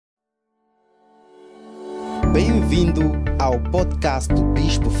Bem-vindo ao podcast do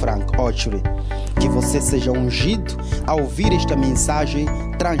Bispo Frank Ochery. Que você seja ungido ao ouvir esta mensagem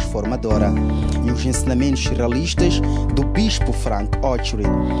transformadora e os ensinamentos realistas do Bispo Frank Ochery.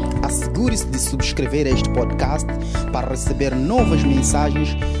 Assegure-se de subscrever este podcast para receber novas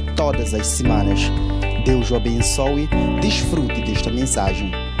mensagens todas as semanas. Deus o abençoe. Desfrute desta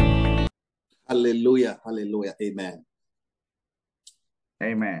mensagem. Hallelujah, hallelujah, amen.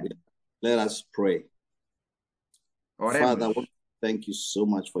 Amen. Let us pray. Oremos. Father, thank you so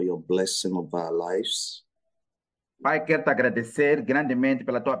much for your blessing of our lives. Pai, quero te agradecer grandemente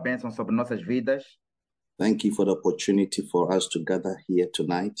pela tua bênção sobre nossas vidas. Thank you for the opportunity for us to gather here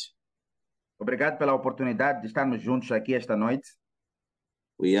tonight. Obrigado pela oportunidade de estarmos juntos aqui esta noite.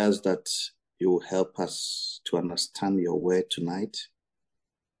 We ask that you will help us to understand your word tonight.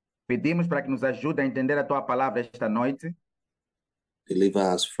 Pedimos para que nos ajude a entender a tua palavra esta noite.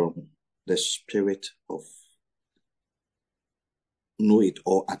 Deliver us from the spirit of know it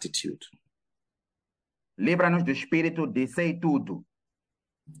all attitude. Livra-nos do espírito de sei tudo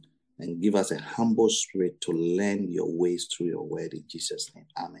And give us a humble spirit to learn your ways through your word in Jesus' name.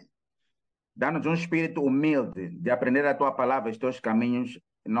 Amen. Dá-nos espírito humilde de aprender a tua palavra e os teus caminhos.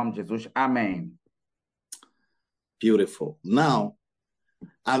 Em nome de Jesus. Amém. Beautiful. Now,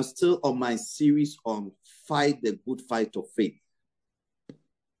 I'm still on my series on Fight the Good Fight of Faith.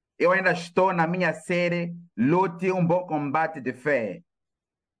 Eu ainda estou na minha série Lute bom combate de fé.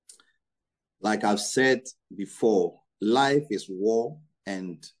 Like I've said before, life is war,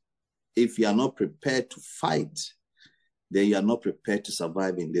 and if you are not prepared to fight, then you are not prepared to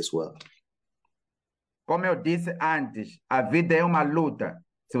survive in this world. Como eu disse antes, a vida é uma luta.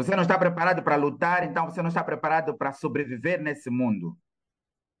 Se você não está preparado para lutar, então você não está preparado para sobreviver nesse mundo.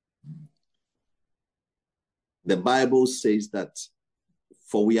 The Bible says that,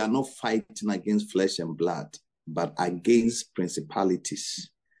 for we are not fighting against flesh and blood, but against principalities,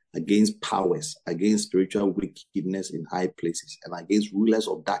 against powers, against spiritual wickedness in high places, and against rulers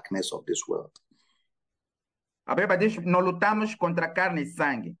of darkness of this world. A Bíblia diz que não lutamos contra carne e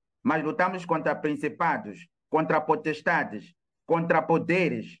sangue, mas lutamos contra principados, contra potestades, contra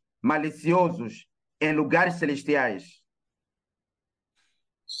poderes maliciosos em lugares celestiais.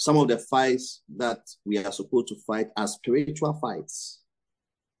 Some of the fights that we are supposed to fight are spiritual fights.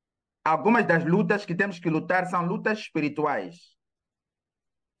 Algumas das lutas que temos que lutar são lutas espirituais.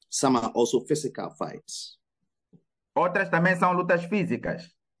 Some are also physical fights. Outras também são lutas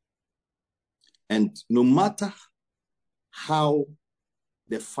físicas. And no matter how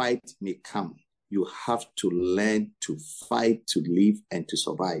the fight may come, you have to learn to fight, to live, and to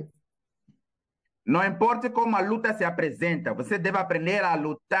survive. Não importa como a luta se apresenta, você deve aprender a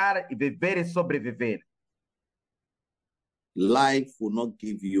lutar e viver e sobreviver. Life will not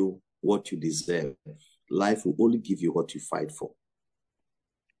give you what you deserve. Life will only give you what you fight for.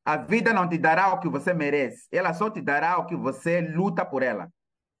 A vida não te dará o que você merece. Ela só te dará o que você luta por ela.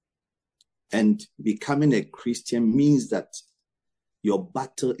 And becoming a Christian means that your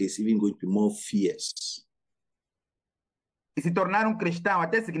battle is even going to be more fierce. E se tornar cristão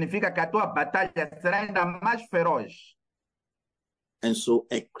até significa que a tua batalha será ainda mais feroz. And so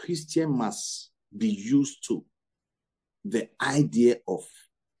a Christian must be used to the idea of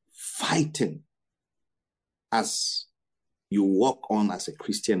fighting as you walk on as a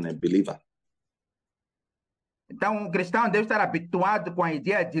Christian and believer. Então, cristão deve estar habituado com a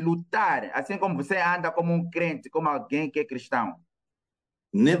ideia de lutar, assim como você anda como crente, como alguém que é cristão.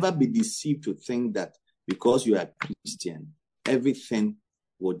 Never be deceived to think that because you are a Christian, everything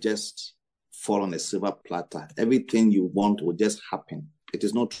will just fall on a silver platter. Everything you want will just happen. It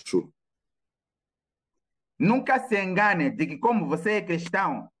is not true. Nunca se engane de que como você é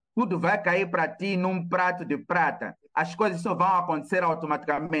cristão, tudo vai cair para ti num prato de prata. As coisas só vão acontecer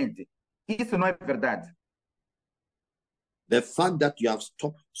automaticamente. Isso não é verdade. The fact that you have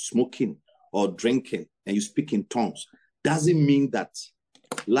stopped smoking or drinking and you speak in tongues doesn't mean that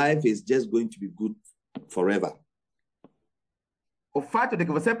life is just going to be good forever. O fato de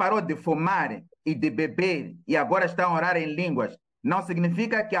que você parou de fumar e de beber e agora está a orar em línguas não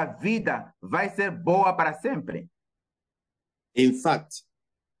significa que a vida vai ser boa para sempre. In fact,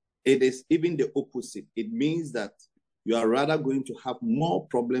 it is even the opposite. It means that you are rather going to have more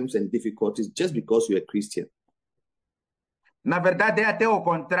problems and difficulties just because you're a Christian. Na verdade, é até o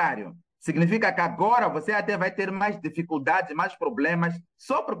contrário. Significa que agora você até vai ter mais dificuldades, mais problemas,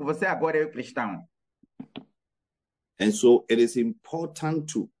 só porque você agora é cristão. And so it is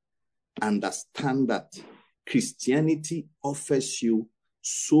important to understand that Christianity offers you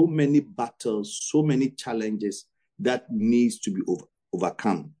so many battles, so many challenges that needs to be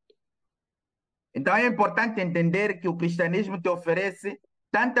overcome. Então é importante entender que o cristianismo te oferece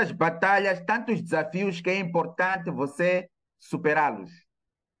tantas batalhas, tantos desafios que é importante você superá-los.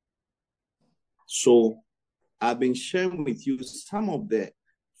 So I've been sharing with you some of the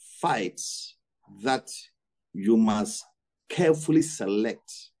fights that you must carefully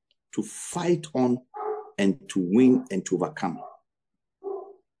select to fight on and to win and to overcome.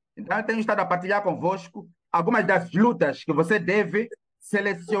 Então eu tenho estado a partilhar convosco algumas das lutas que você deve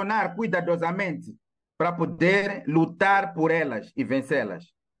selecionar cuidadosamente para poder lutar por elas e vencê-las.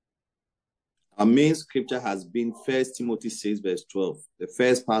 Our main scripture has been 1 Timothy 6, verse 12. The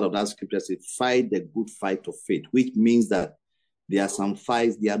first part of that scripture says, fight the good fight of faith, which means that there are some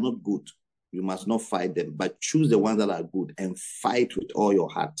fights, they are not good. You must not fight them, but choose the ones that are good and fight with all your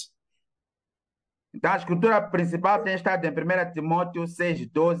heart. Então a escritura principal tem estado em 1 Timóteo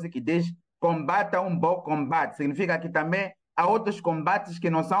 6,12, que diz: combata um bom combate. Significa que também há outros combates que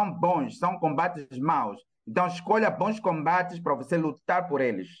não são bons, são combates maus. Então escolha bons combates para você lutar por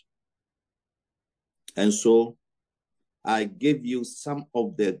eles. And so I gave you some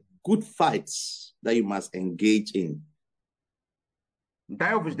of the good fights that you must engage in. Então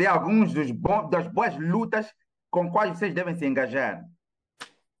eu vos dei alguns das boas lutas com quais vocês devem se engajar.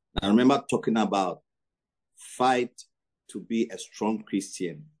 I remember talking about fight to be a strong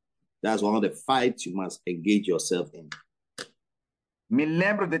Christian. That's one of the fights you must engage yourself in. Me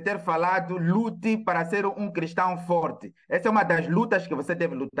lembro de ter falado, lute para ser um cristão forte. Essa é uma das lutas que você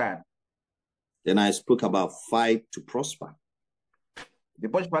deve lutar. Then I spoke about fight to prosper.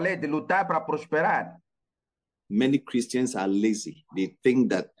 Depois falei de lutar para prosperar. Many Christians are lazy. They think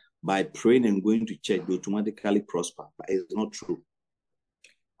that by praying and going to church, they automatically prosper. But it's not true.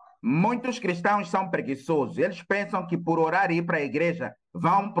 Muitos cristãos são preguiçosos. Eles pensam que por orar e ir para a igreja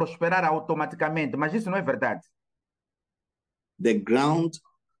vão prosperar automaticamente, mas isso não é verdade. The ground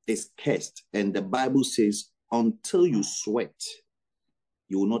is cursed, and the Bible says, until you sweat,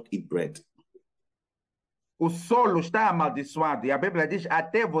 you will not eat bread. O solo está amaldiçoado e a Bíblia diz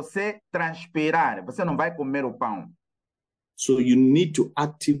até você transpirar, você não vai comer o pão. So you need to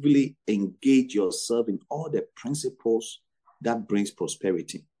actively engage yourself in all the principles that brings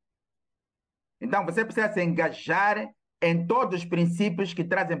prosperity. Então você precisa se engajar em todos os princípios que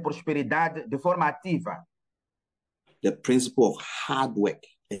trazem prosperidade de forma ativa. The principle of hard work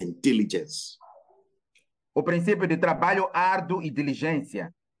and diligence. O princípio de trabalho árduo e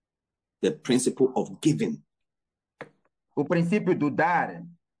diligência. The principle of giving. O princípio do dar.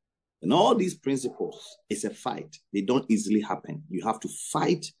 And all these principles is a fight. They don't easily happen. You have to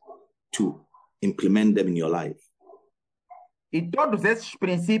fight to implement them in your life. E todos esses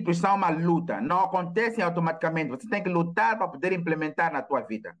princípios são uma luta, não acontecem automaticamente. Você tem que lutar para poder implementar na tua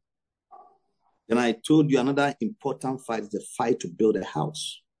vida. Then I told you another important fight is the fight to build a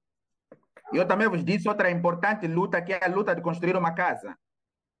house. Eu também vos disse outra importante luta, que é a luta de construir uma casa.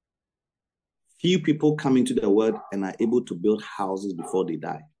 Few people come into the world and are able to build houses before they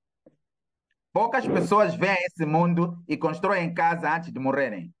die. Poucas pessoas vêm a esse mundo e constroem casa antes de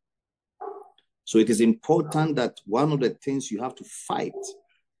morrerem. So it is important that one of the things you have to fight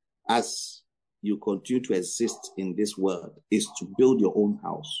as you continue to exist in this world is to build your own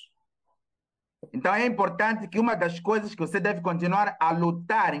house. Então é importante que uma das coisas que você deve continuar a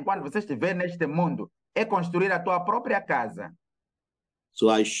lutar enquanto você estiver neste mundo é construir a tua própria casa. So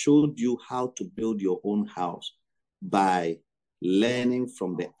I showed you how to build your own house by learning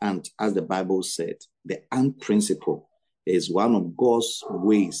from the ant, as the Bible said. The ant principle is one of God's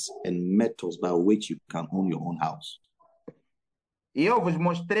ways and methods by which you can own your own house. E eu vos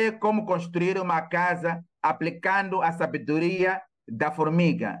mostrei como construir uma casa aplicando a sabedoria da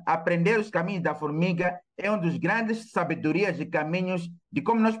formiga. Aprender os caminhos da formiga é um dos grandes sabedorias e caminhos de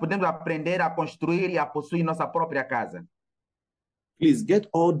como nós podemos aprender a construir e a possuir nossa própria casa. Please get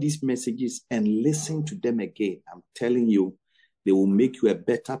all these messages and listen to them again. I'm telling you, they will make you a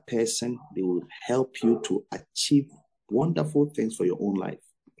better person. They will help you to achieve wonderful things for your own life.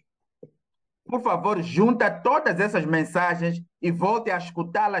 Por favor, junta todas essas mensagens e volte a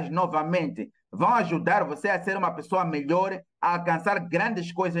escutá-las novamente. Vão ajudar você a ser uma pessoa melhor, a alcançar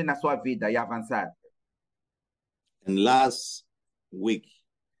grandes coisas na sua vida e avançar. And last week,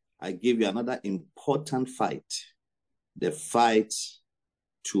 I gave you another important fight, the fight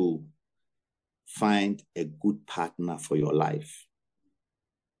to find a good partner for your life.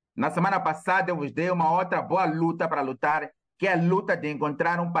 Na semana passada, eu vos dei uma outra boa luta para lutar, que é a luta de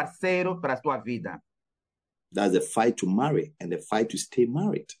encontrar um parceiro para a sua vida. That's the fight to marry and the fight to stay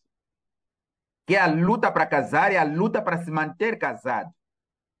married. Que é a luta para casar e a luta para se manter casado.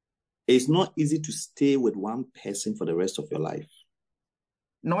 It's not easy to stay with one person for the rest of your life.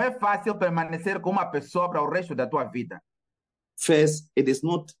 não é fácil permanecer com uma pessoa para o resto da tua vida. First, it is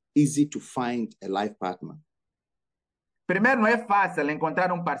not easy to find a life partner. Primeiro, não é fácil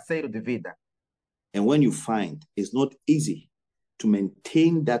encontrar um parceiro de vida. And when you find, it's not easy to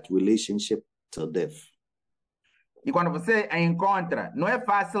maintain that relationship till death. E quando você a encontra, não é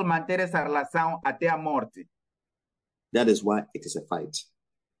fácil manter essa relação até a morte. That is why it is a fight.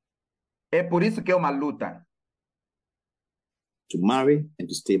 É por isso que é uma luta. To marry and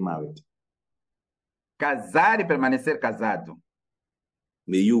to stay married. Casar e permanecer casado.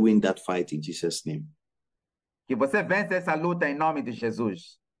 May you win that fight in Jesus' name. Que você vença essa luta em nome de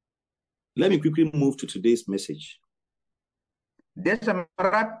Jesus. Let me quickly move to today's message. Deixa-me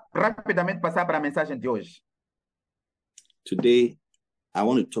rapidamente passar para a mensagem de hoje. Today, I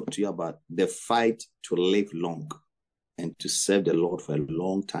want to talk to you about the fight to live long and to serve the Lord for a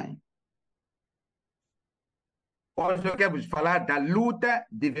long time. Hoje eu quero vos falar da luta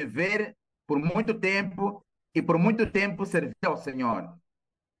de viver por muito tempo e por muito tempo servir ao Senhor.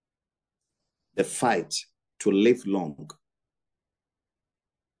 The fight to live long.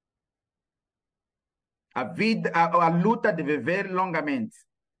 A luta de viver longamente.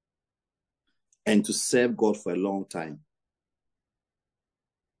 And to serve God for a long time.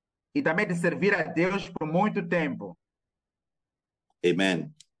 E também de servir a Deus por muito tempo.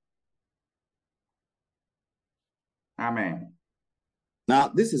 Amen. Amém. Now,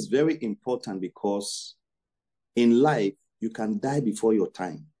 this is very important because in life, you can die before your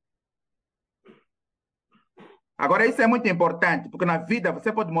time. Agora, isso é muito importante, porque na vida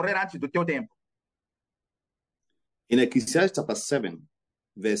você pode morrer antes do teu tempo. In Ecclesiastes chapter 7,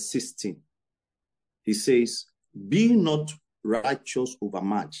 verse 16, he says, "Be not righteous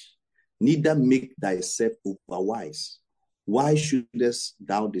overmuch, neither make thyself overwise. Why shouldest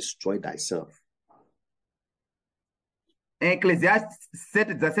thou destroy thyself?" Em Eclesiastes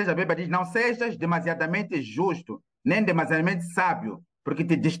 7,16, a Bíblia diz: não sejas demasiadamente justo, nem demasiadamente sábio, porque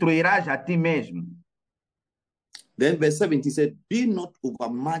te destruirás a ti mesmo. Then verse 17 said, "Be not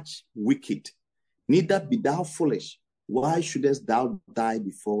overmuch wicked, neither be thou foolish. Why shouldest thou die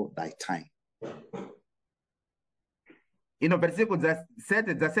before thy time?" E no versículo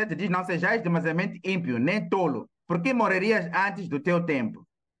 17 diz: não sejais demasiadamente ímpio, nem tolo, porque morrerias antes do teu tempo.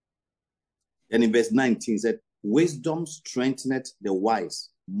 And in verse 19 it said, "Wisdom strengtheneth the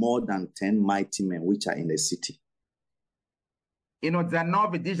wise more than 10 mighty men which are in the city." E no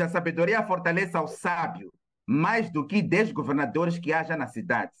 19 diz: a sabedoria fortalece ao sábio, mais do que 10 governadores que haja na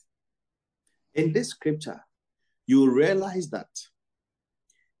cidade. In this scripture, you realize that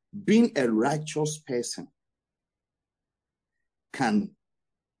being a righteous person can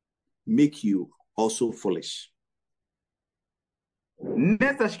make you also foolish.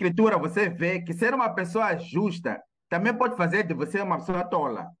 Nessa escritura você vê que ser uma pessoa justa também pode fazer de você uma pessoa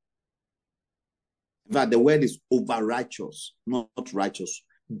tola. But the word is over righteous, not righteous.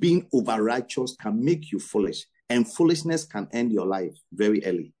 Being over righteous can make you foolish, and foolishness can end your life very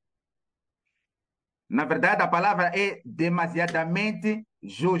early. Na verdade, a palavra é demasiadamente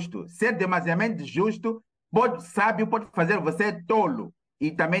justo. Ser demasiadamente justo, sábio pode fazer você tolo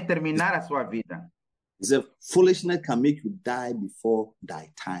e também terminar a sua vida. The foolishness can make you die before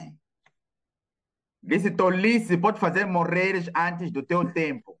thy time. Esse tolice pode fazer morreres antes do teu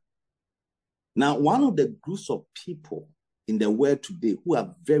tempo. Now, one of the groups of people in the world today who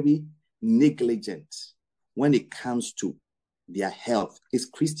are very negligent when it comes to their health is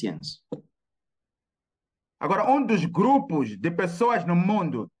Christians. Agora, dos grupos de pessoas no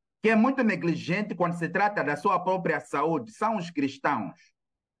mundo que é muito negligente quando se trata da sua própria saúde são os cristãos.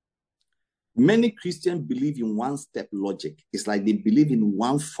 Many Christians believe in one-step logic. It's like they believe in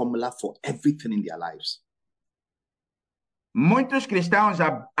one formula for everything in their lives. Muitos cristãos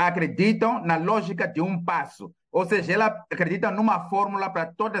acreditam na lógica de um passo, ou seja, eles acreditam numa fórmula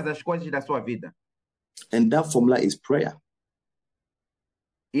para todas as coisas da sua vida. And that formula is prayer.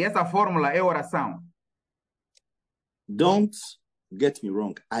 E essa fórmula é oração. Don't get me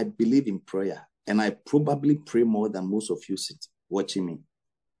wrong. I believe in prayer, and I probably pray more than most of you watching me.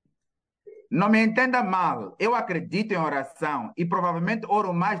 Não me entenda mal, eu acredito em oração e provavelmente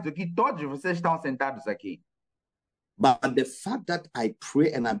oro mais do que todos vocês estão sentados aqui. But the fact that I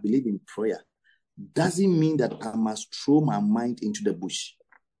pray and I believe in prayer doesn't mean that I must throw my mind into the bush.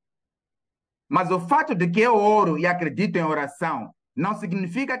 Mas o fato de que eu oro e acredito em oração não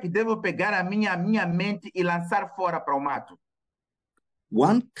significa que devo pegar a minha mente e lançar fora para o mato.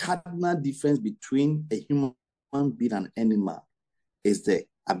 One cardinal difference between a human being and an animal is the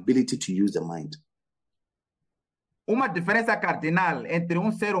ability to use the mind. Uma diferença cardinal entre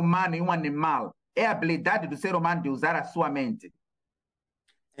um ser humano e um animal é a habilidade do ser humano de usar a sua mente.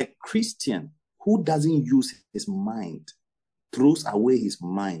 Christian who doesn't use his mind, throws away his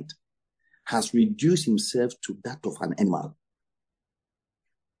mind, has reduced himself to that of an animal.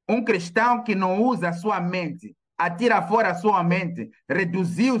 Cristão que não usa a sua mente, atira fora a sua mente,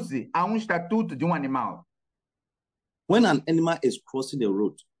 reduziu-se a estatuto de animal. When an animal is crossing the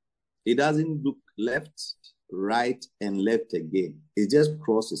road, it doesn't look left, right, and left again. It just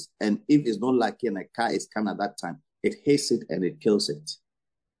crosses. And if it's not lucky and a car is coming at that time, it hits it and it kills it.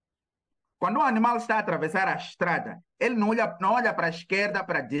 Quando o animal está a atravessar a estrada, ele não olha para a esquerda,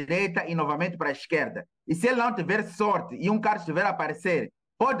 para a direita e novamente para a esquerda. E se ele não tiver sorte e carro estiver a aparecer,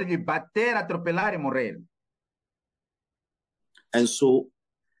 pode lhe bater, atropelar e morrer. And so,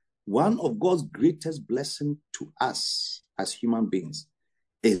 one of God's greatest blessings to us as human beings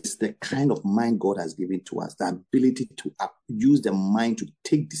is the kind of mind God has given to us, the ability to use the mind to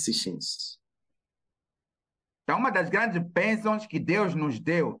take decisions. Então, uma das grandes bênçãos que Deus nos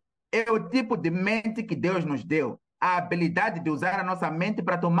deu é o tipo de mente que Deus nos deu, a habilidade de usar a nossa mente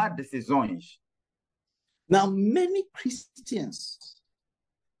para tomar decisões. Now, many Christians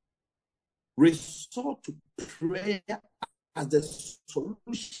resort to prayer as the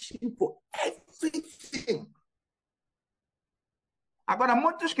solution for everything. Agora,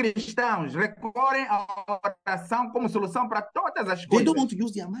 muitos cristãos recorrem à oração como solução para todas as They coisas. don't want to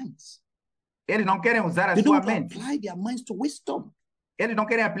use their minds. Eles não querem usar a They sua don't want mente. to apply their minds to wisdom. Eles não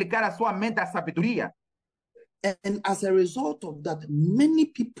querem aplicar a sua mente à sabedoria. And as a result of that, many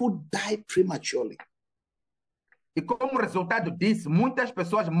people die prematurely. E como resultado disso, muitas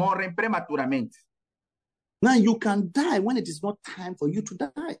pessoas morrem prematuramente. Now, you can die when it is not time for you to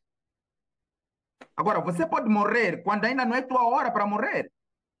die. Agora, você pode morrer quando ainda não é tua hora para morrer.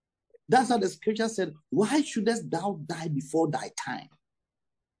 That's how the scripture said, why shouldest thou die before thy time?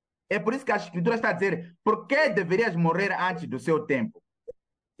 É por isso que a Escritura está a dizer, por que deverias morrer antes do seu tempo?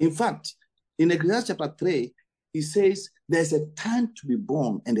 In fact, in Ecclesiastes chapter 3, he says, there's a time to be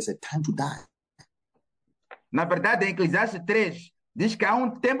born and there's a time to die. Na verdade, em Eclesiastes 3, diz que há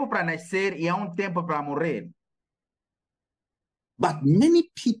tempo para nascer e há tempo para morrer. But many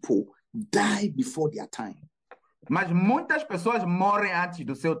people die before their time. Mas muitas pessoas morrem antes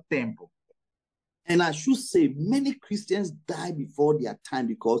do seu tempo. And I should say, many Christians die before their time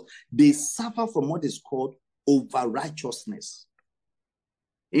because they suffer from what is called over-righteousness.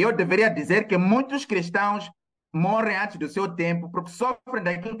 E eu deveria dizer que muitos cristãos morrem antes do seu tempo porque sofrem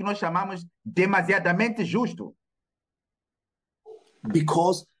daquilo que nós chamamos demasiadamente justo.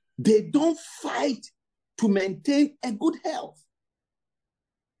 Because they don't fight to maintain a good health.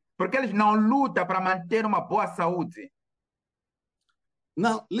 Porque eles não lutam para manter uma boa saúde.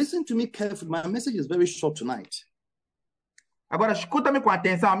 Now, listen to me carefully. My message is very short tonight. Agora, escuta-me com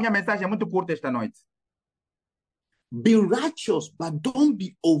atenção. A minha mensagem é muito curta esta noite. Be righteous, but don't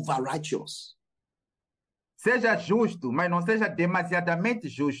be over-righteous. Seja justo, mas não seja demasiadamente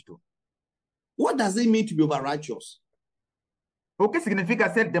justo. What does it mean to be over-righteous? O que significa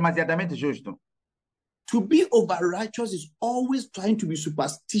ser demasiadamente justo? To be over-righteous is always trying to be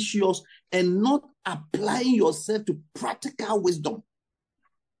superstitious and not applying yourself to practical wisdom.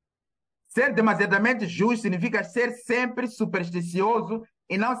 Ser demasiadamente justo significa ser sempre supersticioso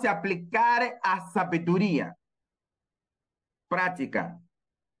e não se aplicar à sabedoria prática.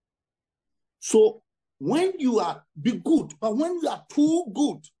 So when you are be good, but when you are too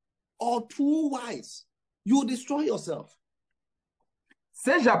good or too wise, you destroy yourself.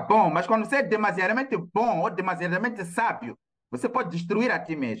 Seja bom, mas quando você é demasiadamente bom ou demasiadamente sábio, você pode destruir a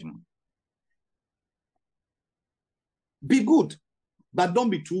ti mesmo. Be good, but don't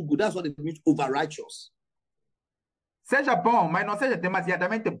be too good. That's what it means, over-righteous. Seja bom, mas não seja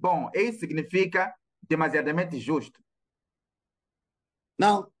demasiadamente bom. Isso significa demasiadamente justo.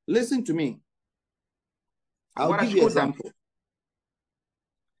 Now, listen to me. I'll Agora give you an escuta. example.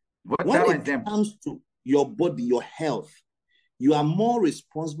 Vou dar When it exemplo. comes to your body, your health, you are more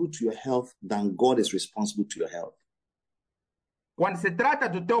responsible to your health than God is responsible to your health. Quando se trata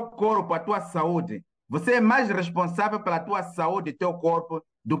do teu corpo, a tua saúde, você é mais responsável pela tua saúde e teu corpo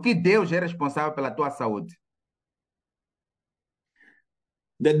do que Deus é responsável pela tua saúde.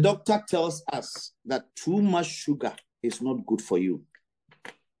 The doctor tells us that too much sugar is not good for you.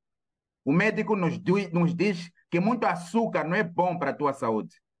 O médico nos diz que muito açúcar não é bom para a tua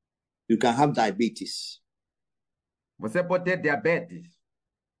saúde. You can have diabetes, Você pode ter diabetes,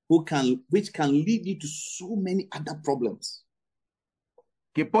 which can lead you to so many other problems.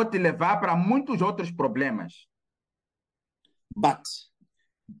 que pode te levar para muitos outros problemas. But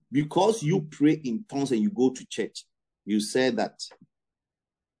because you pray in tongues and you go to church, you say that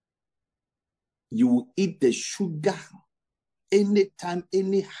you will eat the sugar anytime,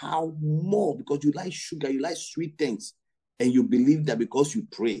 anyhow, more because you like sugar, you like sweet things, and you believe that because you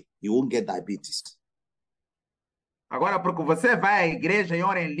pray, you won't get diabetes. Agora, porque você vai à igreja e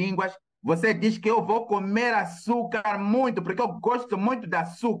ora em línguas, você diz que eu vou comer açúcar muito, porque eu gosto muito de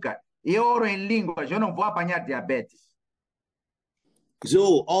açúcar. E eu oro em línguas, eu não vou apanhar diabetes.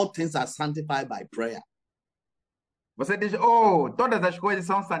 So all things are sanctified by prayer. Você diz, oh, todas as coisas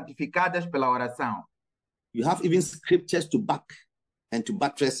são santificadas pela oração. You have even scriptures to back and to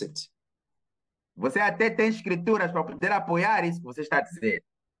buttress it. Você até tem escrituras para poder apoiar isso que você está a dizer.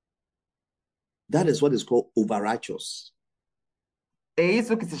 That is what is called over-righteous. É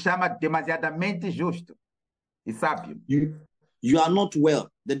isso que se chama demasiadamente justo e sábio. You are not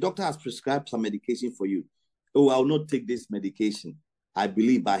well. The doctor has prescribed some medication for you. Oh, I will not take this medication. I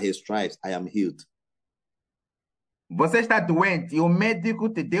believe by his stripes I am healed. Você está doente e o médico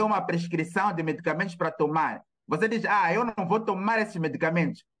te deu uma prescrição de medicamentos para tomar. Você diz, eu não vou tomar esses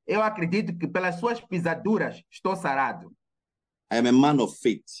medicamentos. Eu acredito que pelas suas pisaduras estou sarado. I am a man of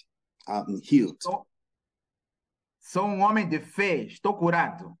faith. I'm healed. Sou homem de fé, estou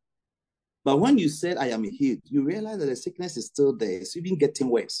curado. But when you said I am healed, you realize that the sickness is still there. It's even getting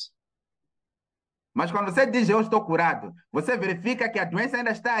worse. Mas quando você diz eu estou curado, você verifica que a doença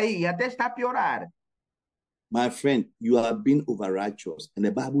ainda está aí e até está a piorar. My friend, you are being over-righteous. And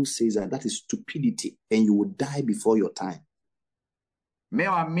the Bible says that is stupidity and you will die before your time.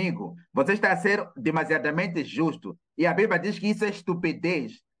 Meu amigo, você está a ser demasiadamente justo. E a Bíblia diz que isso é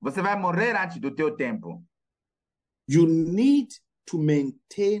estupidez. Você vai morrer antes do teu tempo. You need to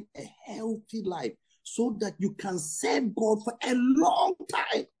maintain a healthy life so that you can serve God for a long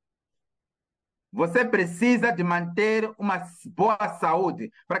time. Você precisa de manter uma boa saúde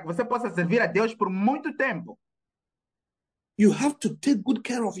para que você possa servir a Deus por muito tempo. You have to take good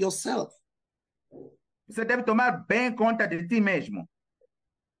care of yourself. Você deve tomar bem conta de ti mesmo.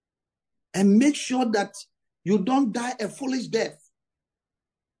 And make sure that you don't die a foolish death.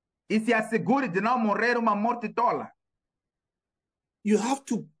 E se assegure de não morrer uma morte tola. You have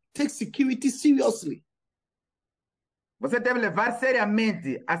to take security seriously. Você deve levar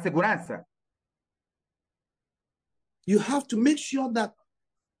seriamente a segurança. You have to make sure that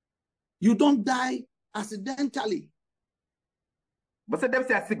you don't die accidentally. Você deve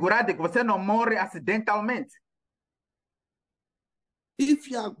se assegurar de que você não morre acidentalmente. If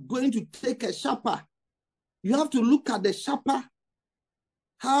you are going to take a shopper, you have to look at the shopper,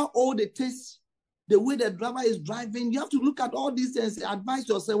 how old it is, the way the driver is driving. You have to look at all these things and advise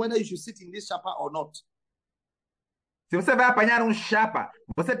yourself whether you should sit in this shopper or not. Se você vai apanhar um chapa,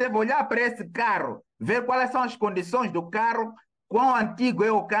 você deve olhar para esse carro, ver quais são as condições do carro, quão antigo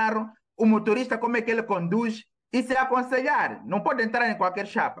é o carro, o motorista como é que ele conduz e se aconselhar. Não pode entrar em qualquer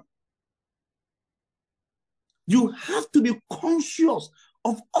chapa. You have to be conscious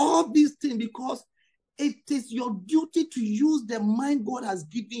of all these things because it is your duty to use the mind God has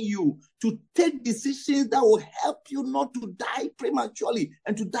given you to take decisions that will help you not to die prematurely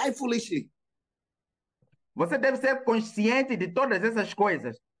and to die foolishly. Você deve ser consciente de todas essas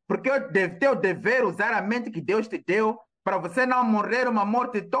coisas, porque é teu dever usar a mente que Deus te deu para você não morrer uma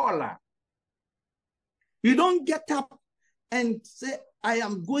morte tola. You don't get up and say, I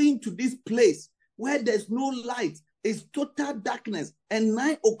am going to this place where there's no light, it's total darkness, and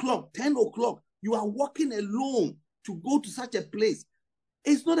 9 o'clock, 10 o'clock, you are walking alone to go to such a place.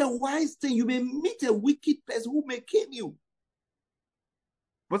 It's not a wise thing. You may meet a wicked person who may kill you.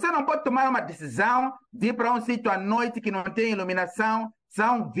 Você não pode tomar uma decisão de ir para um sítio à noite que não tem iluminação,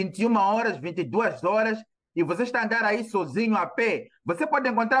 são 21 horas, 22 horas, e você está a andar aí sozinho a pé. Você pode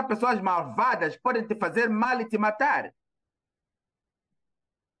encontrar pessoas malvadas que podem te fazer mal e te matar.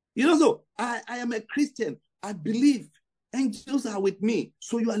 You know, so I am a Christian. I believe angels are with me.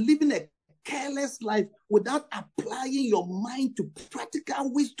 So you are living a careless life without applying your mind to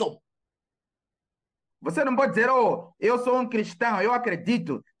practical wisdom. Você não pode dizer, eu sou um cristão, eu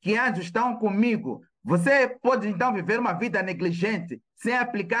acredito que anjos estão comigo. Você pode então viver uma vida negligente, sem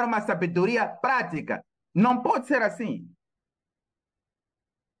aplicar uma sabedoria prática. Não pode ser assim.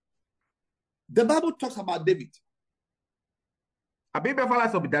 The Bible talks about David. A Bíblia fala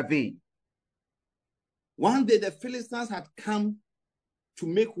sobre Davi. One day the Philistines had come to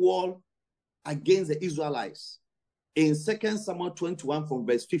make war against the Israelites. In 2 Samuel 21 from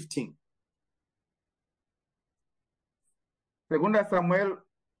verse 15. 2 Samuel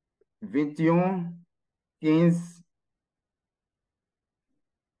 21, 15.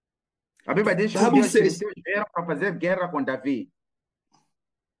 A Bíblia diz que os filisteus vieram para fazer guerra com Davi.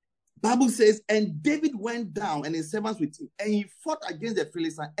 Bible says, and David went down and his servants with him, and he fought against the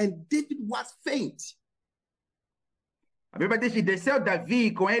Philistines, and David was faint. A Bíblia diz que desceu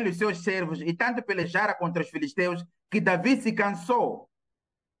Davi com ele e os seus servos e tanto pelejara contra os filisteus que Davi se cansou.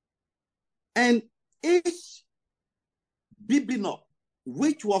 And each Bibinop,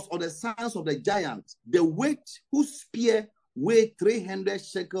 which was of the sons of the giants, the weight whose spear weighed 300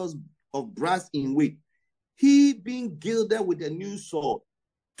 shekels of brass in weight, he being gilded with a new sword,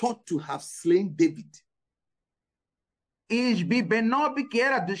 thought to have slain David. Isbi-Benob, que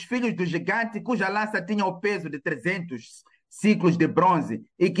era dos filhos do gigante, cuja lança tinha o peso de 300 ciclos de bronze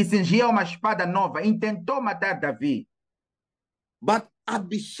e que cingia uma espada nova, intentou matar Davi. But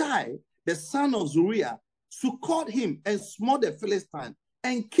Abishai, the son of Zeruiah, succored him and smote the Philistine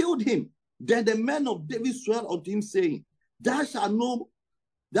and killed him. Then the men of David swore unto him, saying, Thou shalt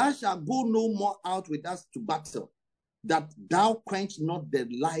go no more out with us to battle, that thou quench not the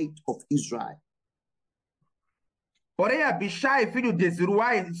light of Israel. Porém, Abishai, filho de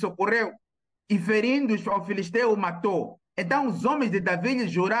Zeruiah, socorreu e ferindo-os ao filisteu o matou. Então os homens de Davi lhe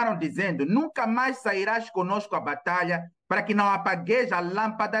juraram, dizendo: Nunca mais sairás conosco à batalha, para que não apagueis a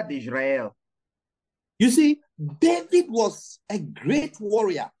lâmpada de Israel. You see, David was a great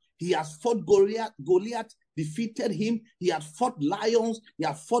warrior. He has fought Goliath, defeated him. He had fought lions, he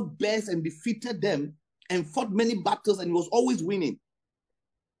had fought bears and defeated them, and fought many battles, and he was always winning.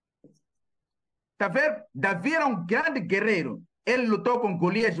 Tá vendo? Davi era grande guerreiro. Ele lutou com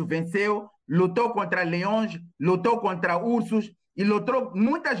Golias, o venceu, lutou contra leões, lutou contra ursos e lutou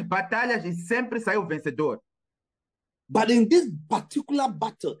muitas batalhas e sempre saiu vencedor. But in this particular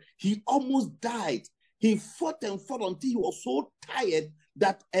battle, he almost died. He fought and fought until he was so tired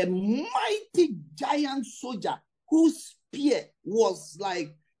that a mighty giant soldier whose spear was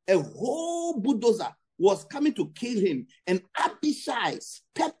like a whole bulldozer was coming to kill him. And Abishai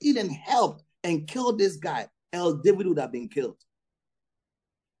stepped in and helped and killed this guy, else David would have been killed.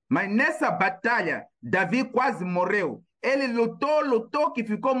 Mas nessa batalha, Davi quase morreu. Ele lutou, que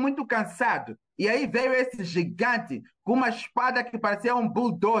ficou muito cansado. E aí veio esse gigante com uma espada que parecia um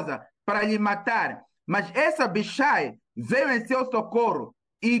bulldozer para lhe matar. Mas essa Abishai veio em seu socorro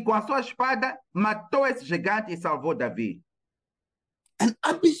e com a sua espada matou esse gigante e salvou Davi. And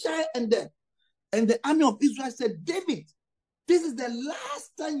Abishai and the army of Israel said, David, this is the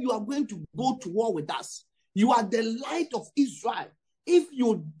last time you are going to go to war with us. You are the light of Israel. If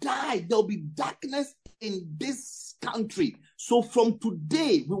you die, there will be darkness in this country. So from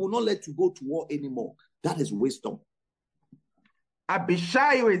today, we will not let you go to war anymore. That is wisdom.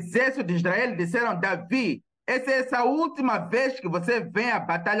 Abishai e o exército de Israel disseram: Davi, essa é essa última vez que você vem a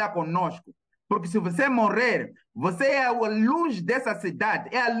batalhar conosco. Porque se você morrer, você é a luz dessa cidade,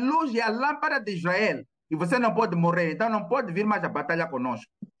 é a luz e a lâmpada de Israel. E você não pode morrer, então não pode vir mais a batalhar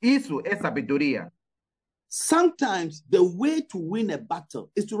conosco. Isso é sabedoria. Sometimes the way to win a battle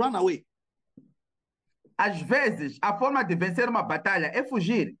is to run away. Às vezes, a forma de vencer uma batalha é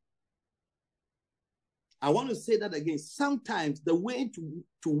fugir. I want to say that again. Sometimes the way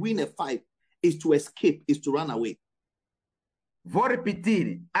to win a fight is to escape, is to run away. Vou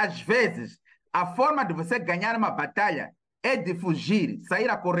repetir. Às vezes, a forma de você ganhar uma batalha é de fugir, sair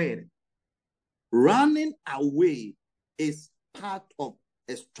a correr. Running away is part of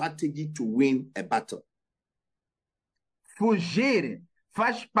a strategy to win a battle. Fugir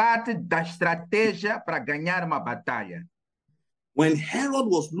faz parte da estratégia para ganhar uma batalha. When Herod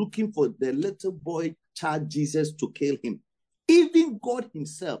was looking for the little boy child Jesus to kill him, even God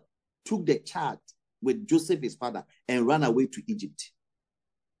himself took the child with Joseph, his father, and ran away to Egypt.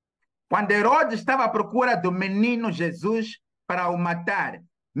 Quando Herodes estava à procura do menino Jesus para o matar,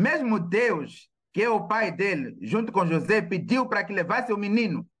 mesmo Deus, que é o pai dele, junto com José, pediu para que levasse o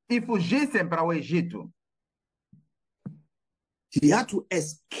menino e fugissem para o Egito. He had to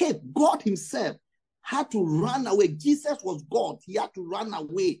escape. God himself had to run away. Jesus was God. He had to run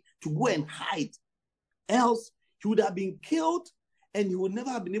away to go and hide. Else, he would have been killed and he would never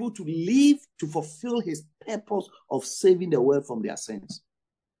have been able to live to fulfill his purpose of saving the world from their sins.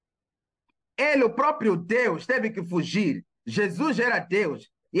 Ele, o próprio Deus, teve que fugir. Jesus era Deus.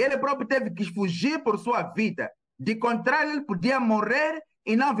 E ele próprio teve que fugir por sua vida. De contrário, ele podia morrer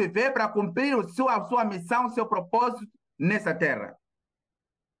e não viver para cumprir sua missão, seu propósito nessa terra.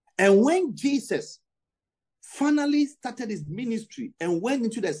 And when Jesus finally started his ministry and went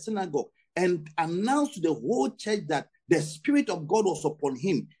into the synagogue and announced to the whole church that the Spirit of God was upon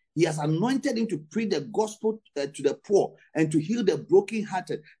him, he has anointed him to preach the gospel to the poor and to heal the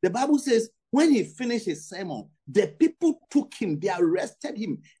brokenhearted. The Bible says when he finished his sermon, the people took him, they arrested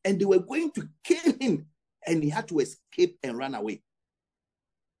him, and they were going to kill him, and he had to escape and run away.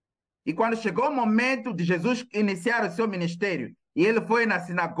 E quando chegou o momento de Jesus iniciar o seu ministério, E ele foi na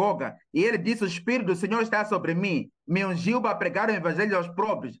sinagoga e ele disse: o Espírito do Senhor está sobre mim, me ungiu para pregar o evangelho aos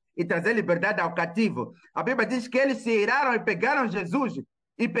pobres e trazer liberdade ao cativo. A Bíblia diz que eles se iraram e pegaram Jesus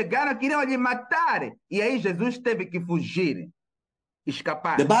e pegaram, queriam lhe matar. E aí Jesus teve que fugir,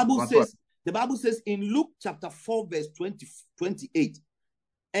 escapar. The Bible says in Luke chapter 4, verse 28,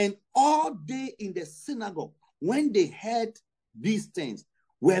 and all they in the synagogue, when they heard these things,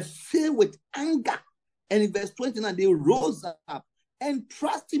 were filled with anger. And in verse 29, they rose up and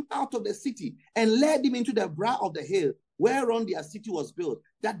thrust him out of the city and led him into the brow of the hill whereon their city was built,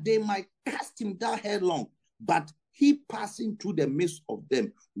 that they might cast him down headlong. But he, passing through the midst of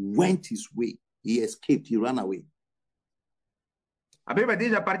them, went his way. He escaped, he ran away. A Bíblia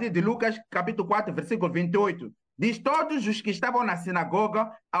diz a partir de Lucas, capítulo 4, versículo 28, diz: todos os que estavam na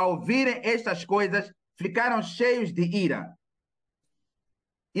sinagoga, ao ouvirem estas coisas, ficaram cheios de ira.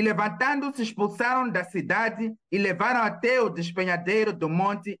 E levantando-se, expulsaram da cidade e levaram até o despenhadeiro do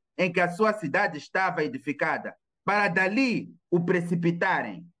monte em que a sua cidade estava edificada, para dali o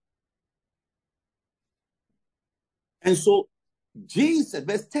precipitarem. And so Jesus,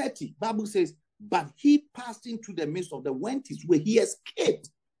 verse 30, Bible says, but he passed into the midst of them, went his way, he escaped.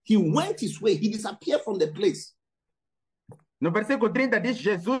 He went his way, he disappeared from the place. No versículo 30 diz: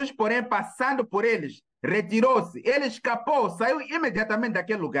 Jesus, porém, passando por eles, retirou-se, ele escapou, saiu imediatamente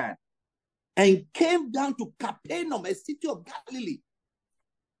daquele lugar. And came down to Capernaum, a city of Galilee.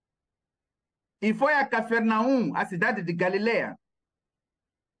 E foi a Cafarnaum, a cidade de Galileia.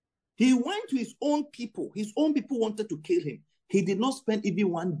 He went to his own people. His own people wanted to kill him. He did not spend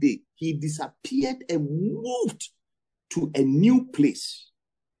even one day. He disappeared and moved to a new place.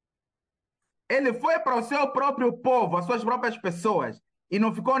 Ele foi para o seu próprio povo, as suas próprias pessoas, e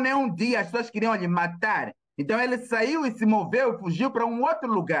não ficou nem um dia, as pessoas queriam lhe matar. Então ele saiu e se moveu e fugiu para um outro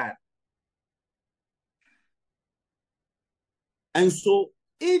lugar. And so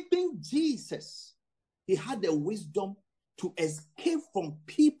even Jesus, he had the wisdom to escape from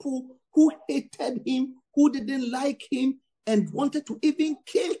people who hated him, who didn't like him, and wanted to even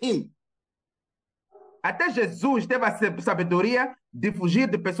kill him. Até Jesus teve a sabedoria de fugir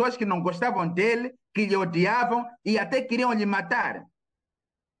de pessoas que não gostavam dele, que lhe odiavam e até queriam lhe matar.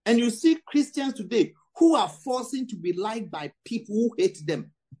 And you see Christians today who are forcing to be liked by people who hate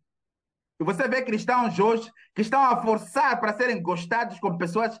them. E você vê cristãos hoje que estão a forçar para serem gostados com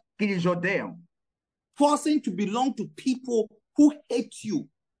pessoas que lhes odeiam. Forcing to belong to people who hate you.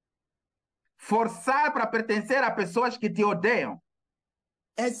 Forçar para pertencer a pessoas que te odeiam.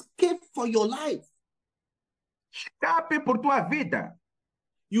 Escape for your life. Escape por tua vida.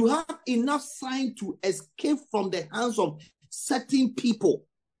 You have enough sign to escape from the hands of certain people.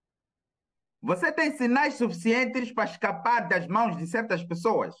 Você tem sinais suficientes para escapar das mãos de certas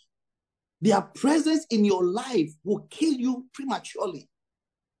pessoas. Their presence in your life will kill you prematurely.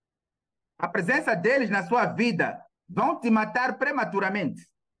 A presença deles na sua vida vão te matar prematuramente.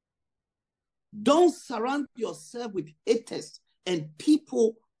 Don't surround yourself with haters and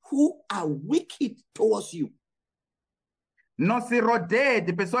people who are wicked towards you. Não se rodeie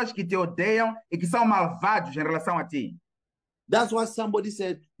de pessoas que te odeiam e que são malvados em relação a ti. That's why somebody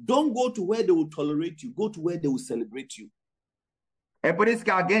said, don't go to where they will tolerate you. Go to where they will celebrate you. É por isso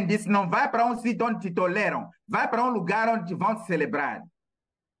que alguém disse: não vai para um sítio onde te toleram, vai para um lugar onde vão te celebrar.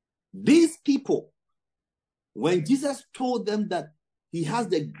 These people, when Jesus told them that he has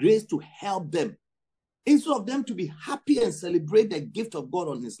the grace to help them, instead of them to be happy and celebrate the gift of God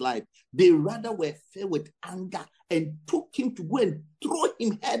on his life, they rather were filled with anger and took him to go and throw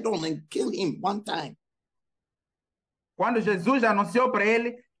him head on and kill him one time. Quando Jesus anunciou para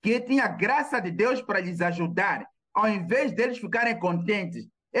ele que tinha graça de Deus para lhes ajudar, ao invés deles ficarem contentes,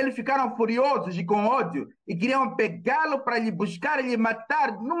 eles ficaram furiosos e com ódio e queriam pegá-lo para lhe buscar e lhe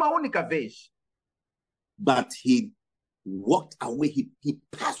matar numa única vez. But he walked away. He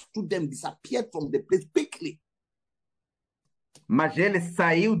passed through them, disappeared from the place quickly. Mas ele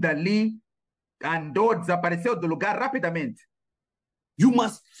saiu dali, andou, desapareceu do lugar rapidamente. You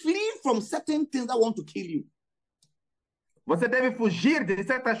must flee from certain things that want to kill you. Você deve fugir de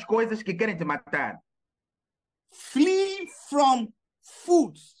certas coisas que querem te matar. Flee from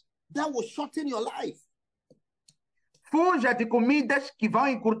foods that will shorten your life. Fuja de comidas que vão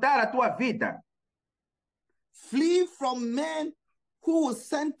encurtar a tua vida. Flee from men who will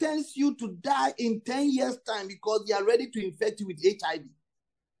sentence you to die in 10 years' time because they are ready to infect you with HIV.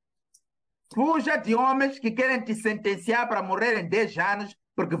 Fuja de homens que querem te sentenciar para morrer em 10 anos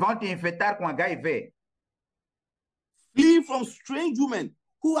porque vão te infectar com HIV. Flee from strange women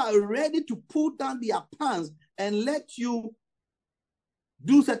who are ready to pull down their pants and let you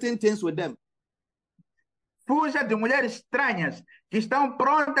do certain things with them. Fuja de mulheres estranhas que estão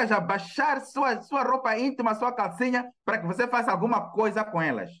prontas a baixar sua roupa íntima, sua calcinha, para que você faça alguma coisa com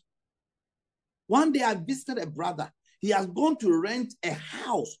elas. One day I visited a brother. He has gone to rent a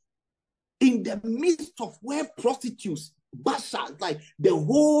house in the midst of where prostitutes, Basha, like the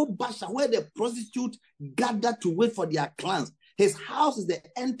whole Basha, where the prostitutes gather to wait for their clans. His house is the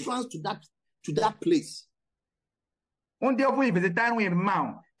entrance to that place. Um dia eu fui visitar um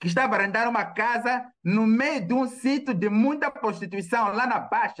irmão que estava arrendando uma casa no meio de um sítio de muita prostituição, lá na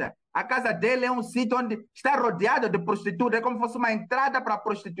Baixa. A casa dele é um sítio onde está rodeado de prostitutas, é como se fosse uma entrada para a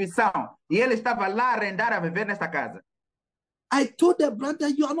prostituição. E ele estava lá a arrendar, a viver nesta casa. I told the brother,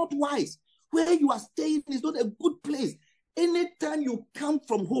 you are not wise. Where you are staying is not a good place. Anytime you come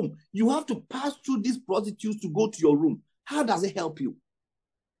from home, you have to pass through these prostitutes to go to your room. How does it help you?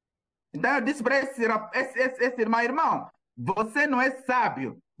 Então eu disse para esse irmão, você não é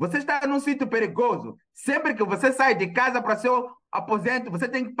sábio. Você está num sítio perigoso. Sempre que você sai de casa para seu aposento, você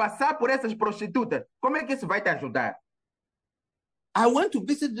tem que passar por essas prostitutas. Como é que isso vai te ajudar? I went to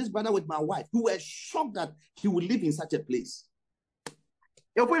visit this brother with my wife, who was shocked that he would live in such a place.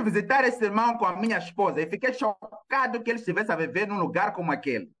 Eu fui visitar esse irmão com a minha esposa e fiquei chocado que ele estivesse a viver num lugar como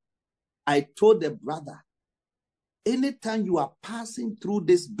aquele. I told the brother, anytime you are passing through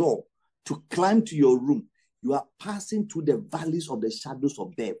this door to climb to your room, you are passing through the valleys of the shadows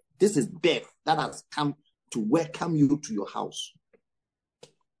of death. This is death that has come to welcome you to your house.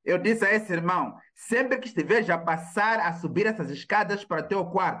 Eu disse a esse irmão, sempre que estiveres a passar, a subir essas escadas para o teu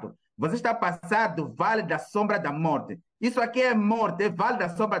quarto, você está a passar do vale da sombra da morte. Isso aqui é morte, é vale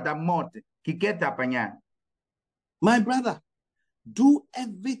da sombra da morte, que quer te apanhar. My brother, do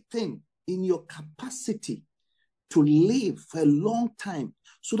everything in your capacity to live for a long time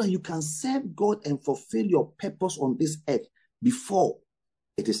so that you can serve God and fulfill your purpose on this earth before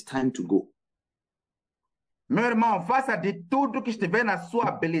it is time to go. Meu irmão, faça de tudo que estiver na sua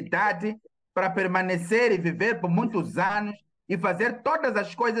habilidade para permanecer e viver por muitos anos e fazer todas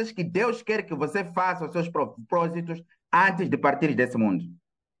as coisas que Deus quer que você faça, os seus propósitos, antes de partir desse mundo.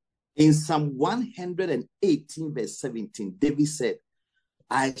 In Psalm 118, verse 17, David said,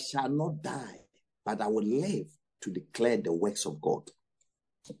 I shall not die, but I will live to declare the works of God.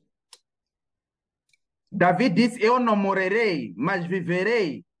 Davi disse, eu não morrerei, mas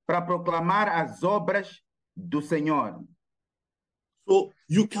viverei para proclamar as obras do Senhor. So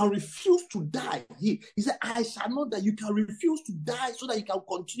you can refuse to die. He said, I shall not die. You can refuse to die so that you can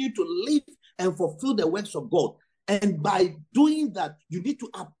continue to live and fulfill the works of God. And by doing that, you need to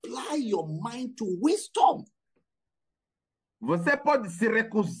apply your mind to wisdom. Você pode se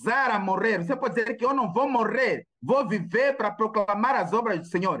recusar a morrer. Você pode dizer que eu não vou morrer. Vou viver para proclamar as obras do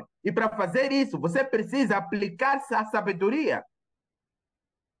Senhor. E para fazer isso, você precisa aplicar-se à sabedoria.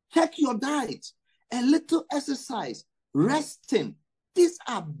 Check your diet. A little exercise. Resting. These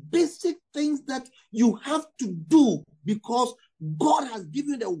are basic things that you have to do because God has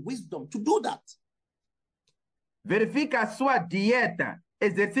given you the wisdom to do that. Verifica a sua dieta,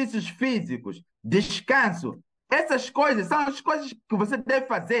 exercícios físicos, descanso. Essas coisas são as coisas que você deve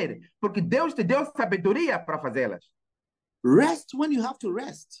fazer, porque Deus te deu sabedoria para fazê-las. Rest when you have to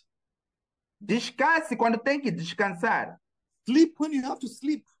rest. Descanse quando tem que descansar. Sleep when you have to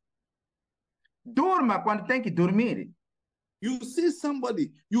sleep. Durma quando tem que dormir. You see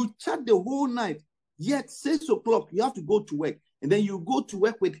somebody, you chat the whole night, yet 6 o'clock, you have to go to work. And then you go to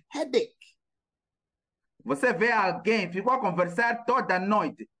work with headache. Você vê alguém, ficou a conversar toda a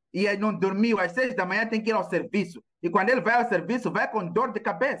noite e ele não dormiu, às 6 da manhã tem que ir ao serviço. E quando ele vai ao serviço, vai com dor de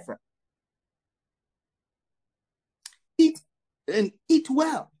cabeça. Eat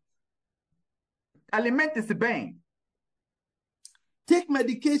well. Alimente-se bem. Take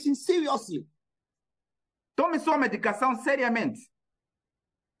medication seriously. Tome sua medicação seriamente.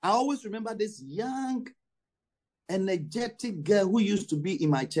 I always remember this young, energetic girl who used to be in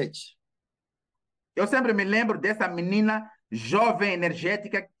my church. Eu sempre me lembro dessa menina jovem,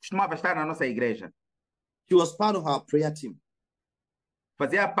 energética, que costumava estar na nossa igreja. She was part of our prayer team.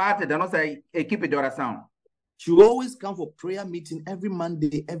 Fazia parte da nossa equipe de oração. She would always come for prayer meeting every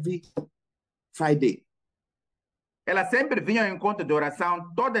Monday, every Friday. Ela sempre vinha ao encontro de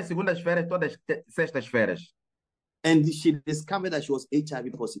oração todas as segundas-feiras, todas as sextas-feiras. And she discovered that she was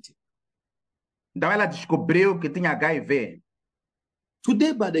HIV positive. Então ela descobriu que tinha HIV.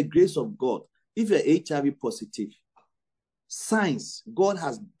 Today, by the grace of God, if you're HIV positive, science, God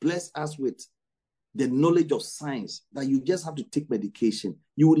has blessed us with the knowledge of science that you just have to take medication.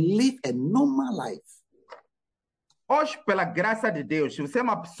 You will live a normal life. Hoje, pela graça de Deus, se você é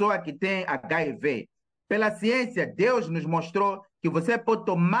uma pessoa que tem HIV, Pela ciência, Deus nos mostrou que você pode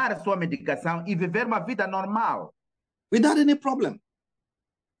tomar a sua medicação e viver uma vida normal, without any problem.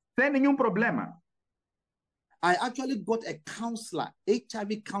 sem nenhum problema. I actually got a counselor,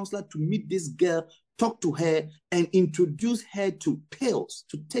 HIV counselor, to meet this girl, talk to her, and introduce her to pills,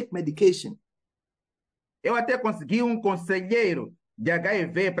 to take medication. Eu até consegui um conselheiro de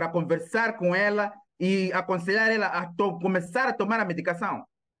HIV para conversar com ela e aconselhar ela a começar a tomar a medicação.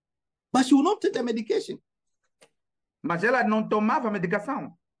 But she will not take the medication. Mas ela não tomava a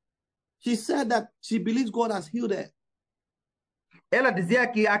medicação. She said that she believes God has healed her. Ela dizia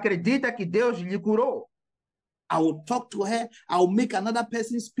que acredita que Deus lhe curou. I will talk to her. I will make another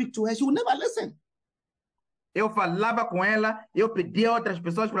person speak to her. She will never listen. Eu falava com ela, eu pedia a outras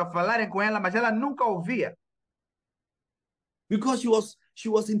pessoas para falarem com ela, mas ela nunca ouvia. Because she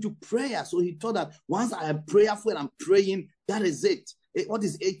was into prayer. So he thought that once I am prayerful and I'm praying, that is it. What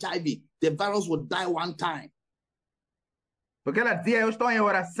is HIV? The virus will die one time. Porque ela dizia, eu estou em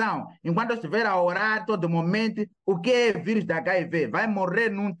oração. Enquanto eu estiver a orar todo momento, o que é vírus da HIV? Vai morrer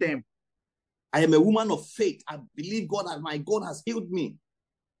num tempo. I am a woman of faith. I believe God, and my God has healed me.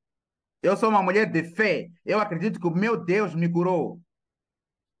 Eu sou uma mulher de fé. Eu acredito que o meu Deus me curou.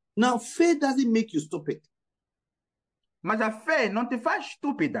 Now, faith doesn't make you stupid. Mas a fé não te faz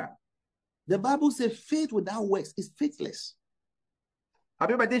estúpida. The Bible says faith without works is faithless. A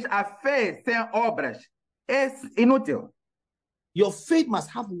Bíblia diz, a fé sem obras é inútil. Your faith must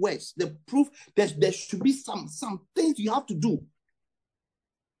have works. The proof that there should be some things you have to do.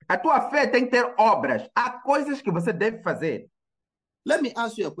 A tua fé tem que ter obras. Há coisas que você deve fazer. Let me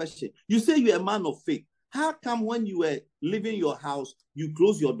ask you a question. You say you're a man of faith. How come when you were leaving your house, you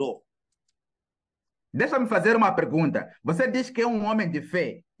close your door? Deixa-me fazer uma pergunta. Você diz que é um homem de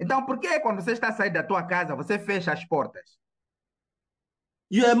fé. Então, por que quando você está a sair da tua casa, você fecha as portas?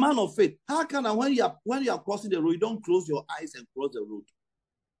 You're a man of faith. How come when you are crossing the road, you don't close your eyes and cross the road?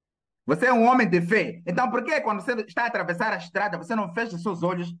 Você é um homem de fé. Então, por que quando você está a atravessar a estrada, você não fecha seus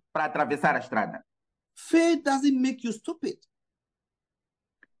olhos para atravessar a estrada? Faith doesn't make you stupid.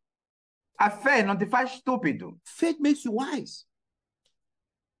 A fé não te faz estúpido. Faith makes you wise.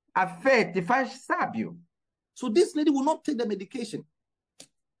 A fé te faz sábio. So this lady will not take the medication.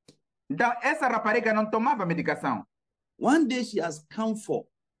 Então, essa rapariga não tomava medicação. One day she has come for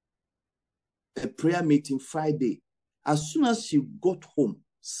a prayer meeting Friday. As soon as she got home,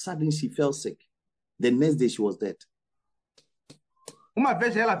 suddenly she fell sick. The next day she was dead. Uma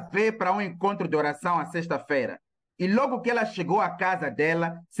vez ela veio para um encontro de oração à sexta-feira. E logo que ela chegou à casa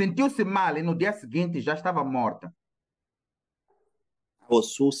dela, sentiu-se mal e no dia seguinte já estava morta.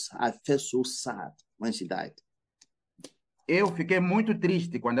 I felt so sad when she died. Eu fiquei muito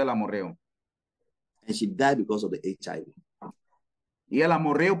triste quando ela morreu. And she died because of the HIV. E ela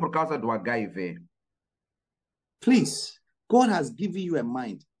morreu por causa do HIV. Please, God has given you a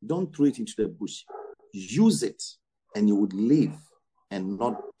mind. Don't throw it into the bush. Use it and you would live and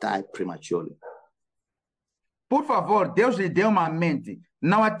not die prematurely. Por favor, Deus lhe deu uma mente.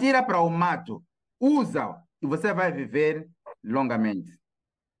 Não atira para o mato. Usa-o e você vai viver longamente.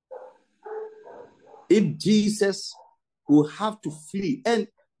 If Jesus will have to flee, and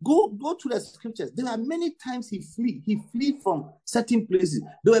go to the scriptures, there are many times he flee from certain places.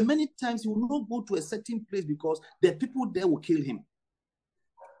 There were many times he will not go to a certain place because the people there will kill him.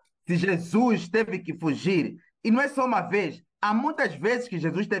 Se Jesus teve que fugir, e não é só uma vez, há muitas vezes que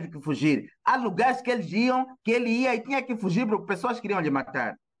Jesus teve que fugir. Há lugares que ele ia e tinha que fugir porque pessoas queriam lhe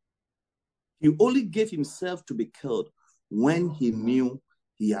matar. He only gave himself to be killed when he knew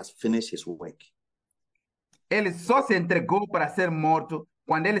he has finished his work. Ele só se entregou para ser morto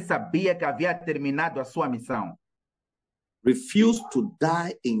quando ele sabia que havia terminado a sua missão. Refuse to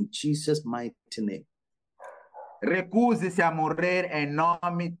die in Jesus' mighty name. Recuse-se a morrer em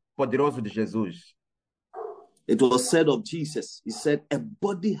nome poderoso de Jesus. It was said of Jesus, he said, a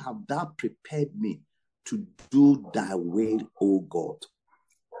body have thou prepared me to do thy will, O God.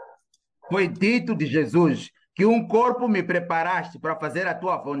 Foi dito de Jesus que um corpo me preparaste para fazer a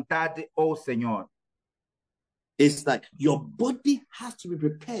tua vontade, ó Senhor. It's like your body has to be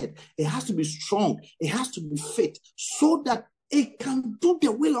prepared. It has to be strong. It has to be fit so that it can do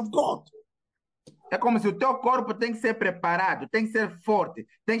the will of God. É como se o teu corpo tem que ser preparado, tem que ser forte,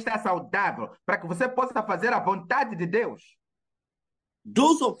 tem que estar saudável para que você possa fazer a vontade de Deus.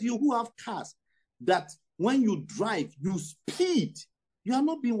 Those of you who have cars that when you drive, you speed, you are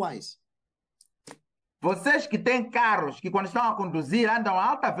not being wise. Vocês que têm carros que quando estão a conduzir andam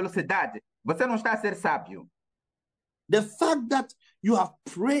a alta velocidade, você não está a ser sábio. The fact that you have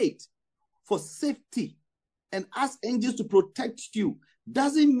prayed for safety and asked angels to protect you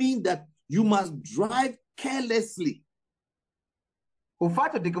doesn't mean that you must drive carelessly. O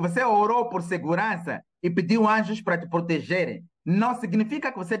fato de que você orou por segurança e pediu anjos para te protegerem não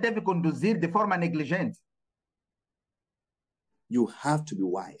significa que você deve conduzir de forma negligente. You have to be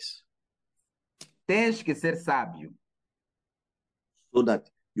wise Tens que ser sábio so that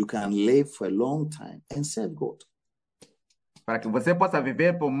you can live for a long time and serve God. para que você possa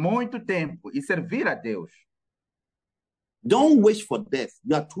viver por muito tempo e servir a Deus. Don't wish for death.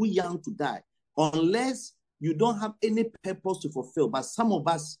 You are too young to die unless you don't have any purpose to fulfill. But some of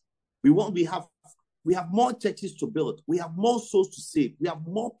us, we have more churches to build. We have more souls to save. We have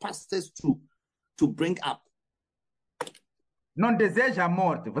more pastors to bring up. Não deseja a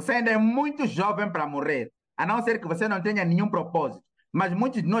morte. Você ainda é muito jovem para morrer, a não ser que você não tenha nenhum propósito. Mas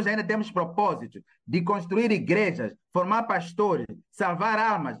muitos de nós ainda temos propósito de construir igrejas, formar pastores, salvar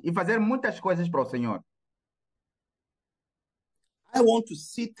almas e fazer muitas coisas para o Senhor. I want to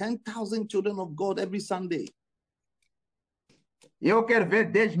see 10,000 children of God every Sunday. Eu quero ver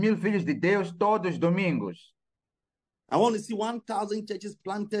 10.000 filhos de Deus todos os domingos. I want to see 1,000 churches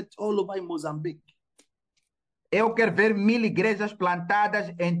planted all over in Mozambique. Eu quero ver 1.000 igrejas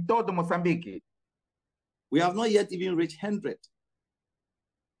plantadas em todo Moçambique. We have not yet even reached 100.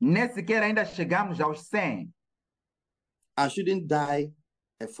 Nem sequer ainda chegamos aos 100. I shouldn't die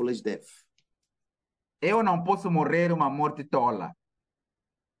a foolish death. Eu não posso morrer uma morte tola.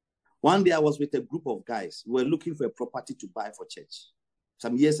 One day I was with a group of guys. We were looking for a property to buy for church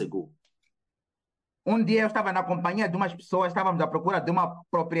some years ago. Um dia eu estava na companhia de umas pessoas, estávamos à procura de uma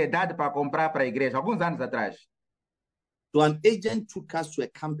propriedade para comprar para a igreja, alguns anos atrás. So an agent took us to a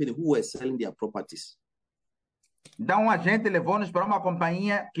company who were selling their properties. Então, um agente levou-nos para uma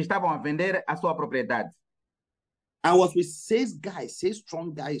companhia que estavam a vender a sua propriedade. I was with 6 guys, 6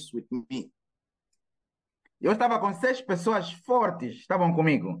 strong guys with me. Eu estava com 6 pessoas fortes, estavam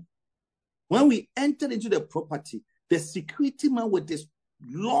comigo. When we entered into the property, the security man with this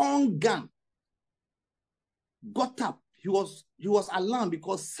long gun got up. He was alarmed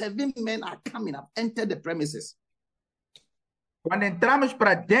because 7 men are coming up, entered the premises. Quando entramos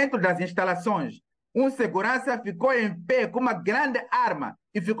para dentro das instalações, um segurança ficou em pé com uma grande arma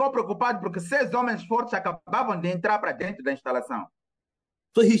e ficou preocupado porque 6 homens fortes acabavam de entrar para dentro da instalação.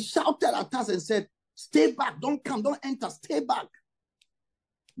 So he shouted at us and said, "Stay back, don't come, don't enter, stay back."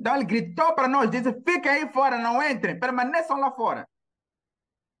 Então ele gritou para nós, disse, fiquem aí fora, não entrem, permaneçam lá fora.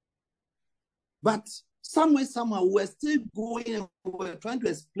 But somehow, we were still going and we were trying to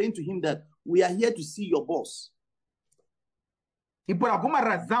explain to him that we are here to see your boss. E por alguma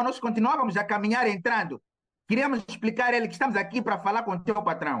razão nós continuávamos a caminhar entrando. Queríamos explicar a ele que estamos aqui para falar com o teu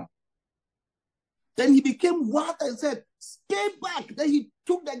patrão. Then he became wild and said, "Stay back." Then he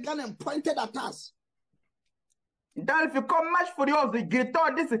took the gun and pointed at us. Então ele ficou mais furioso e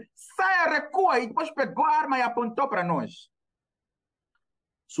gritou, disse, saia, recua, e depois pegou a arma e apontou para nós.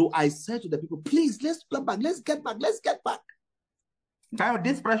 So I said to the people, "Please, let's go back, let's get back, let's get back." Então eu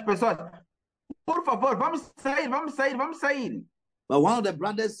disse para as pessoas, por favor, vamos sair, vamos sair, vamos sair. But one of the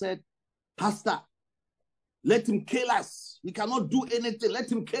brothers said, "Pastor, let him kill us. He cannot do anything.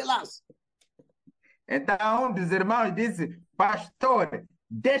 Let him kill us." Então um dos irmãos disse, pastor,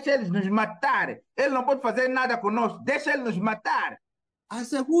 deixa eles nos matar. Ele não pode fazer nada conosco, deixa ele nos matar. I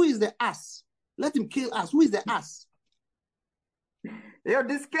said, "Who is the us? Let him kill us. Who is the us?" Eu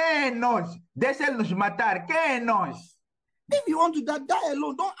disse, quem é nós? Deixa ele nos matar, quem é nós? If you want to die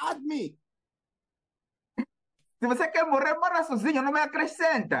alone, don't add me. Se você quer morrer, morra sozinho, não me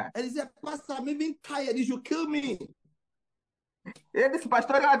acrescenta. And he said, "Pastor, I'm even tired. You should kill me." Eu disse,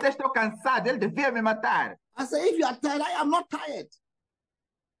 pastor, eu até estou cansado, ele devia me matar. I said, "If you are tired, I am not tired."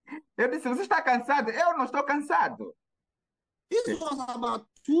 Eu disse, você está cansado? Eu não estou cansado. This was about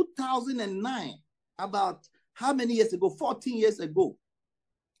 2009. About how many years ago? 14 years ago.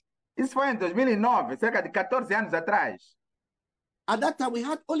 Isso foi em 2009, cerca de 14 anos atrás. At that time, we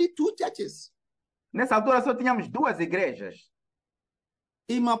had only 2 churches. Nessa altura só tínhamos 2 igrejas.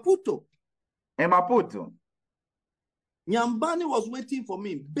 In Maputo, Em Maputo. Nyambani was waiting for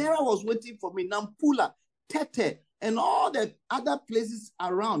me. Bera was waiting for me. Nampula, Tete, and all the other places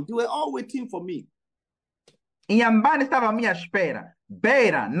around. They were all waiting for me. Inhambane estava à minha espera.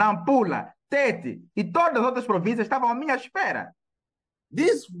 Beira, Nampula, Tete e todas as outras províncias estavam à minha espera.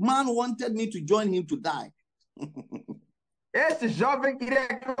 This man wanted me to join him to die. Este jovem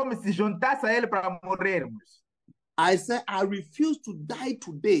queria que eu me se juntasse a ele para morrermos. I said, "I refuse to die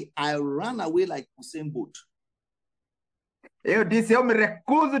today." I ran away like Usain Bolt. Eu disse, eu me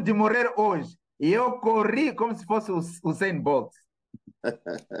recuso de morrer hoje. E eu corri como se fosse o Usain Bolt.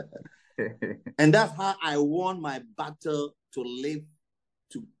 And that's how I won my battle to live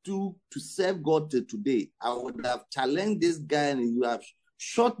to serve God till today, I would have challenged this guy and you have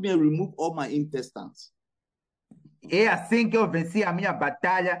shot me and removed all my intestines. É assim que eu venci a minha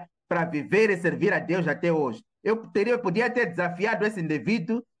batalha para viver e servir a Deus até hoje. Podia ter desafiado esse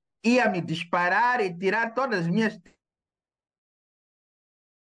indivíduo, ia me disparar e tirar todas as minhas.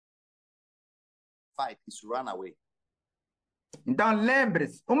 Fight is to run away. Então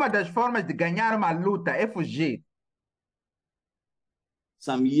lembre-se, uma das formas de ganhar uma luta é fugir.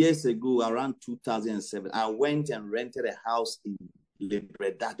 Some years ago, around 2007, I went and rented a house in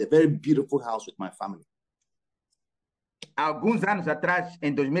Libredad, a very beautiful house with my family. Alguns anos atrás,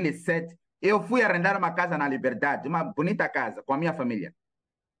 em 2007, eu fui arrendar uma casa na Liberdade, uma bonita casa com a minha família.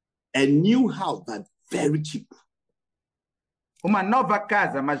 A new house, but very cheap. Uma nova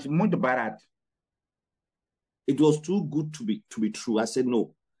casa, mas muito barato. It was too good to be true. I said,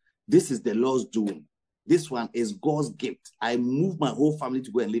 no, this is the Lord's doing. This one is God's gift. I moved my whole family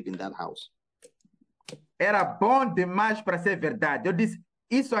to go and live in that house. Era bom demais para ser verdade. Eu disse,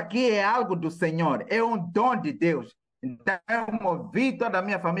 isso aqui é algo do Senhor, é um dom de Deus. Então eu movi toda a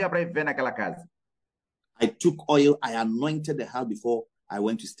minha família para ir viver naquela casa. I took oil, I anointed the house before I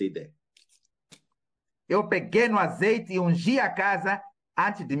went to stay there. Eu peguei no azeite e ungi a casa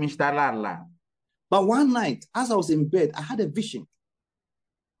antes de me instalar lá. But one night, as I was in bed, I had a vision.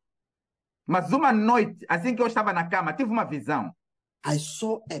 Mas uma noite, assim que eu estava na cama, tive uma visão. I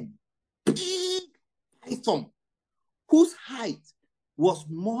saw a big python whose height was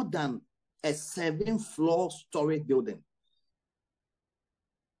more than a 7-floor storage building.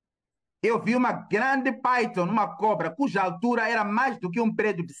 Eu vi uma grande python, uma cobra, cuja altura era mais do que um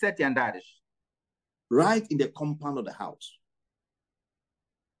prédio de 7 andares. Right in the compound of the house.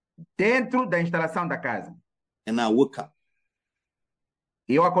 Dentro da instalação da casa. And I woke up.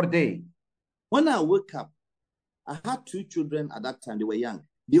 E eu acordei. When I woke up, I had 2 children at that time. They were young.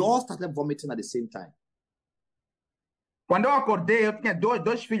 They all started vomiting at the same time. Quando eu acordei, eu tinha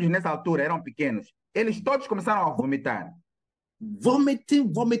dois filhos nessa altura, eram pequenos. Eles todos começaram a vomitar.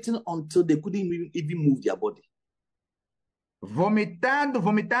 Vomiting until they couldn't even move their body.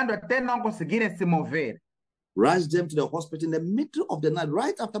 Vomitando até não conseguirem se mover. Rushed them to the hospital in the middle of the night,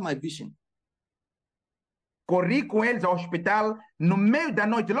 right after my vision. Corri com eles ao hospital no meio da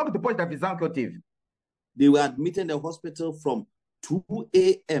noite, logo depois da visão que eu tive. They were admitted in the hospital from 2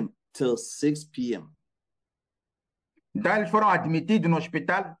 a.m. till 6 p.m. Então eles foram admitidos no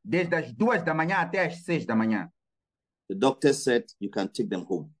hospital desde as 2 da manhã até as 6 da manhã. The doctor said you can take them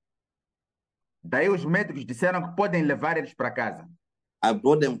home. Daí os médicos disseram que podem levar eles para casa. I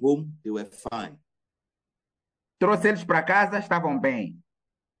brought them home, they were fine. Trouxe eles para casa, estavam bem.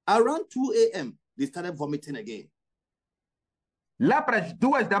 Around 2 a.m., they started vomiting again. Lá para as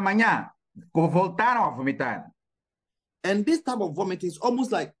 2 da manhã, voltaram a vomitar. And this type of vomiting is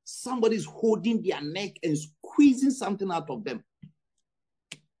almost like somebody's holding their neck and squeezing something out of them.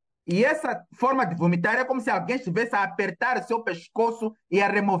 E essa forma de vomitar é como se alguém estivesse a apertar seu pescoço e a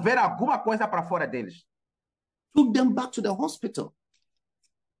remover alguma coisa para fora deles. Took them back to the hospital.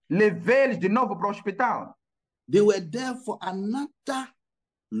 Levei eles de novo para o hospital. They were there for another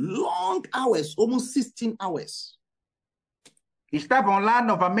long hours, almost 16 hours. Estavam lá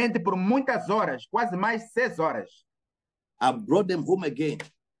novamente por muitas horas, quase mais 6 horas. I brought them home again.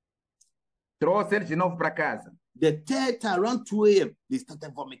 Trouxe eles de novo para casa. The third time, around 2 a.m., they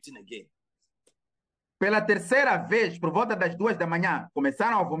started vomiting again. Pela terceira vez, por volta das 2 da manhã,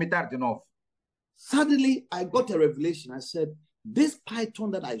 começaram a vomitar de novo. Suddenly, I got a revelation. I said, this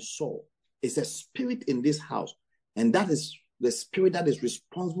python that I saw is a spirit in this house. And that is the spirit that is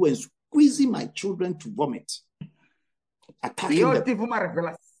responsible in squeezing my children to vomit. E eu tive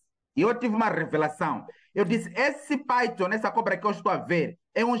uma revelação. Eu disse, esse python, essa cobra que eu estou a ver,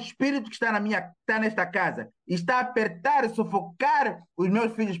 é um espírito que está nesta casa. E está a apertar e sufocar os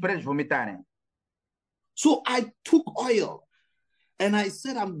meus filhos para eles vomitarem. So I took oil and I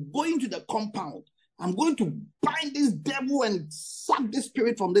said, I'm going to the compound. I'm going to bind this devil and suck this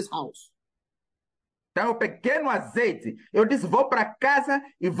spirit from this house. Então eu peguei no azeite. Eu disse, vou para casa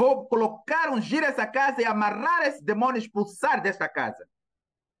e vou ungir essa casa e amarrar esse demônio, expulsar desta casa.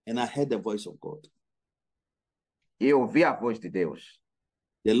 And I heard the voice of God. E eu ouvi a voz de Deus.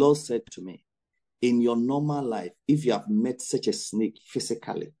 The Lord said to me, in your normal life, if you have met such a snake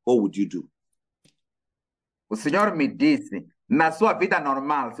physically, what would you do? O Senhor me disse, na sua vida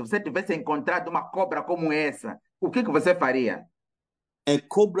normal, se você tivesse encontrado uma cobra como essa, o que você faria? A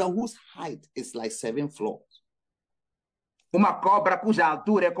cobra whose height is like 7 floors. Uma cobra cuja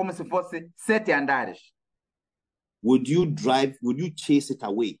altura é como se fosse 7 andares. Would you chase it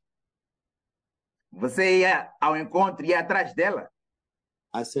away? Você ia ao encontro e ia atrás dela?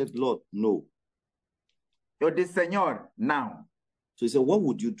 I said, Lord, no. Eu disse, Senhor, não. So he said, what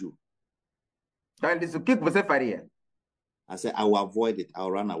would you do? Então ele disse, o que você faria? I said, I will avoid it.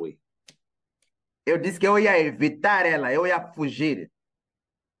 I'll run away. Eu disse que eu ia evitar ela, eu ia fugir.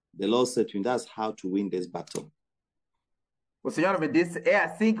 The Lord said to him, that's how to win this battle. O Senhor me disse, é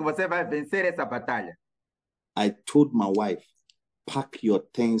assim que você vai vencer essa batalha. I told my wife, pack your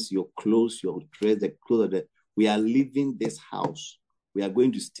things, your clothes, your dress, the clothes. We are leaving this house. We are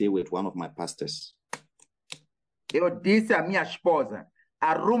going to stay with one of my pastors. Eu disse à minha esposa,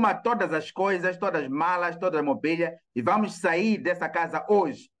 arruma todas as coisas, todas as malas, toda a mobília e vamos sair dessa casa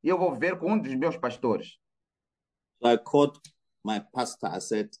hoje. E eu vou ver com um dos meus pastores. So I called my pastor. I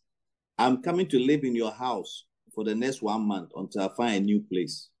said, I'm coming to live in your house for the next 1 month until I find a new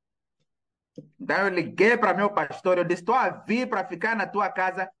place. Então eu liguei para meu pastor, eu disse, estou a vir para ficar na tua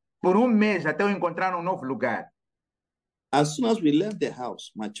casa por 1 mês até eu encontrar um novo lugar. As soon as we left the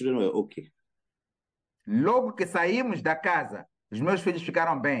house, my children were okay. Logo que saímos da casa, os meus filhos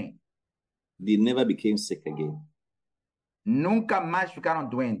ficaram bem. They never became sick again. Nunca mais ficaram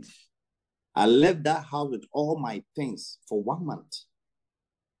doentes. I left that house with all my things for 1 month.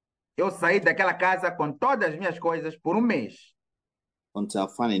 Eu saí daquela casa com todas as minhas coisas por 1 mês, until I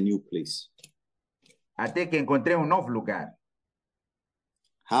find a new place. até que encontrei um novo lugar.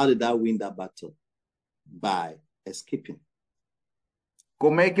 How did I win that battle? By escaping.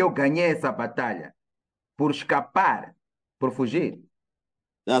 Como é que eu ganhei essa batalha? Por escapar, por fugir.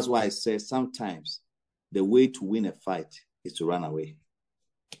 That's why I say sometimes the way to win a fight is to run away.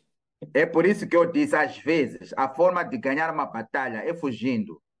 É por isso que eu disse, às vezes, a forma de ganhar uma batalha é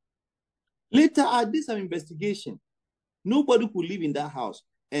fugindo. Later, I did some investigation. Nobody could live in that house.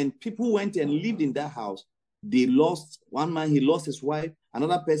 And people went and lived in that house. They lost, one man, he lost his wife.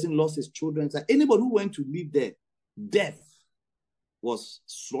 Another person lost his children. So anybody who went to live there, death was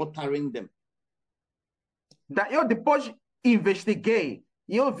slaughtering them. Eu depois investiguei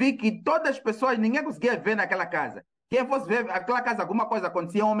e eu vi que todas as pessoas, ninguém conseguia ver naquela casa. Quem fosse ver aquela casa, alguma coisa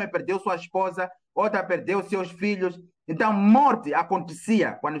acontecia, um homem perdeu sua esposa, outra perdeu seus filhos. Então, morte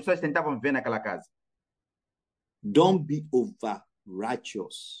acontecia quando as pessoas tentavam viver naquela casa. Don't be over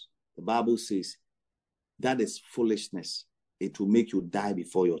righteous. The Bible says that is foolishness. It will make you die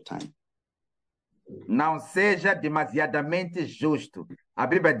before your time. Não seja demasiadamente justo. A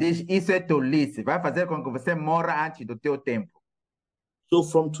Bíblia diz, isso é tolice. Vai fazer com que você morra antes do teu tempo. So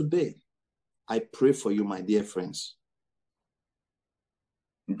from today, I pray for you, my dear friends.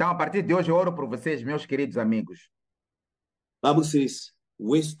 Então, a partir de hoje, eu oro por vocês, meus queridos amigos. Bible says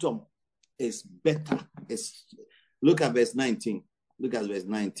wisdom is better. Look at verse 19. Look at verse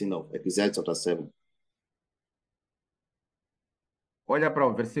 19 of Ecclesiastes chapter 7. Olha para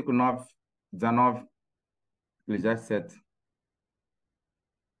o versículo 19, Eclesiastes 7.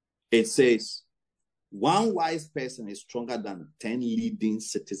 It says, one wise person is stronger than 10 leading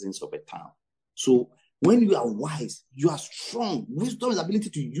citizens of a town. So when you are wise, you are strong. Wisdom is the ability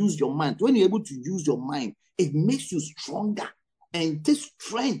to use your mind. When you're able to use your mind, it makes you stronger and takes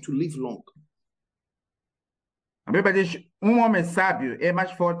strength to live long. A Bíblia diz, um homem sábio é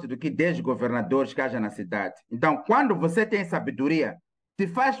mais forte do que 10 governadores que haja na cidade. Então, quando você tem sabedoria, te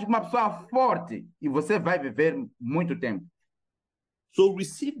faz uma pessoa forte e você vai viver muito tempo. So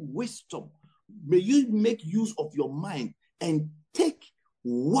receive wisdom. May you make use of your mind and take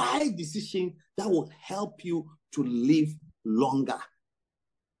wise decisions that will help you to live longer.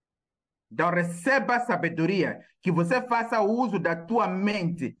 Então, receba sabedoria, que você faça o uso da tua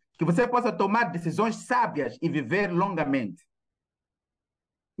mente, que você possa tomar decisões sábias e viver longamente.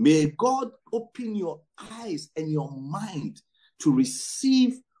 May God open your eyes and your mind to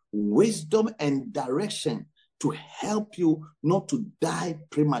receive wisdom and direction to help you not to die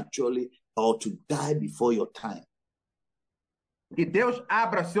prematurely or to die before your time. Que Deus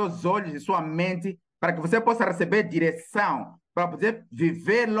abra seus olhos e sua mente para que você possa receber direção, para poder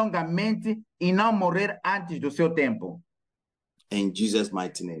viver longamente e não morrer antes do seu tempo. In Jesus'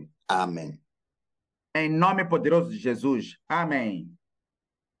 mighty name, amen. Em nome poderoso de Jesus, amém.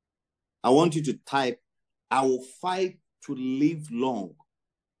 I want you to type, I will fight to live long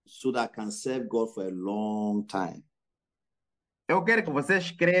so that I can serve God for a long time. Eu quero que você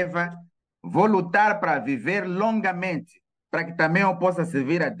escreva, vou lutar para viver longamente, para que também eu possa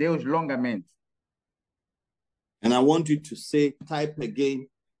servir a Deus longamente. And I want you to say, type again,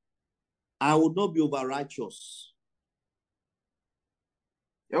 I will not be over righteous.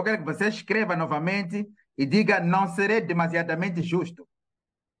 Eu quero que você escreva novamente e diga, não serei demasiadamente justo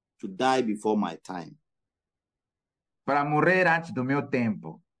To die before my time. para morrer antes do meu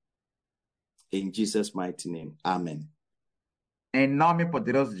tempo. In Jesus' mighty name, amen. Em nome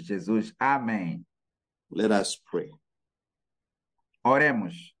poderoso de Jesus. Amém. Let us pray.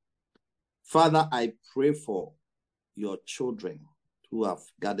 Oremos. Father, I pray for your children who have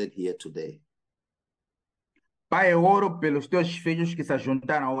gathered here today. Pai, eu oro pelos teus filhos que se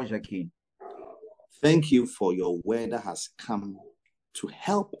juntaram hoje aqui. Thank you for your word that has come to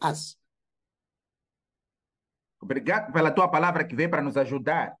help us. Obrigado pela tua palavra que veio para nos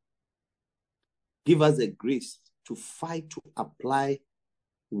ajudar. Give us the grace to fight to apply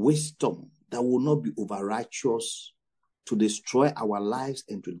wisdom that will not be over righteous, to destroy our lives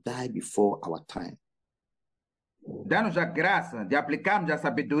and to die before our time. Dá-nos a graça de aplicarmos a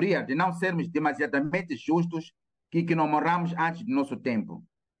sabedoria, de não sermos demasiadamente justos, que não morramos antes do nosso tempo.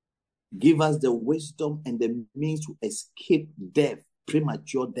 Give us the wisdom and the means to escape death,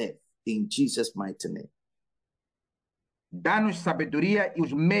 premature death, in Jesus' mighty name. Dá-nos sabedoria e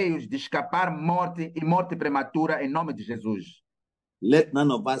os meios de escapar morte e morte prematura em nome de Jesus. Let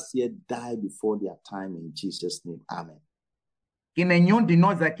none of us here die before their time in Jesus' name. Amen. Que nenhum de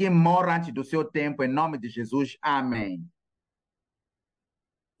nós aqui morra antes do seu tempo em nome de Jesus. Amém.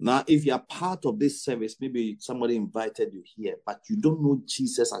 Now, if you are part of this service, maybe somebody invited you here, but you don't know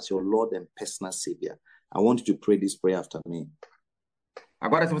Jesus as your Lord and personal Savior, I want you to pray this prayer after me.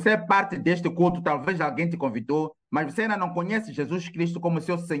 Agora, se você é parte deste culto, talvez alguém te convidou, mas você ainda não conhece Jesus Cristo como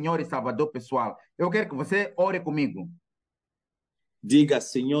seu Senhor e Salvador pessoal. Eu quero que você ore comigo. Diga,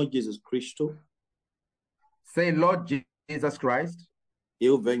 Senhor Jesus Cristo, Say, Lord Jesus Christ,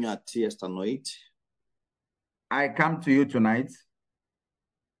 eu venho a ti esta noite, I come to you tonight.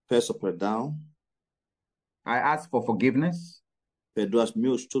 peço perdão, I ask for forgiveness. perdoa os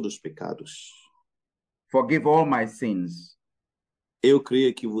meus todos os pecados. Forgive all my sins. Eu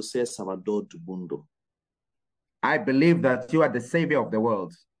creio que você é Salvador do mundo. I believe that you are the Savior of the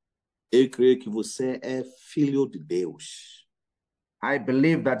world. Eu creio que você é Filho de Deus. I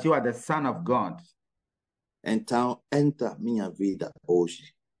believe that you are the Son of God. Então, entra minha vida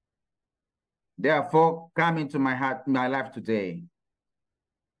hoje. Therefore, come into my heart, my life today,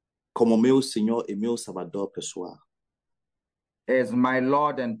 Como meu Senhor e meu Salvador pessoal. as my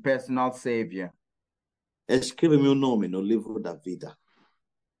Lord and personal Savior. Escreva meu nome no livro da vida.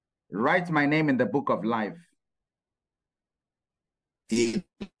 Write my name in the book of life. E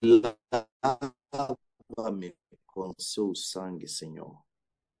lava-me com seu sangue, Senhor.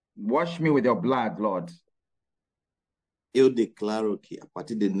 Wash me with your blood, Lord. Eu declaro que a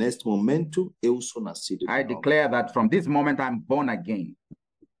partir deste momento eu sou nascido de I novo. declare that from this moment I'm born again.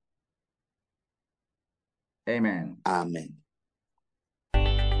 Amen. Amém.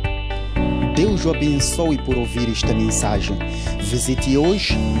 Deus o abençoe por ouvir esta mensagem. Visite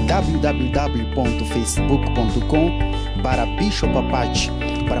hoje www.facebook.com/Bishop Apache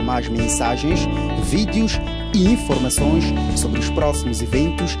para mais mensagens, vídeos e informações sobre os próximos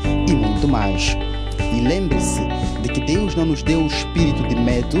eventos e muito mais. E lembre-se de que Deus não nos deu o espírito de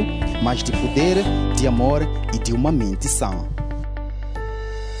medo, mas de poder, de amor e de uma mente sã.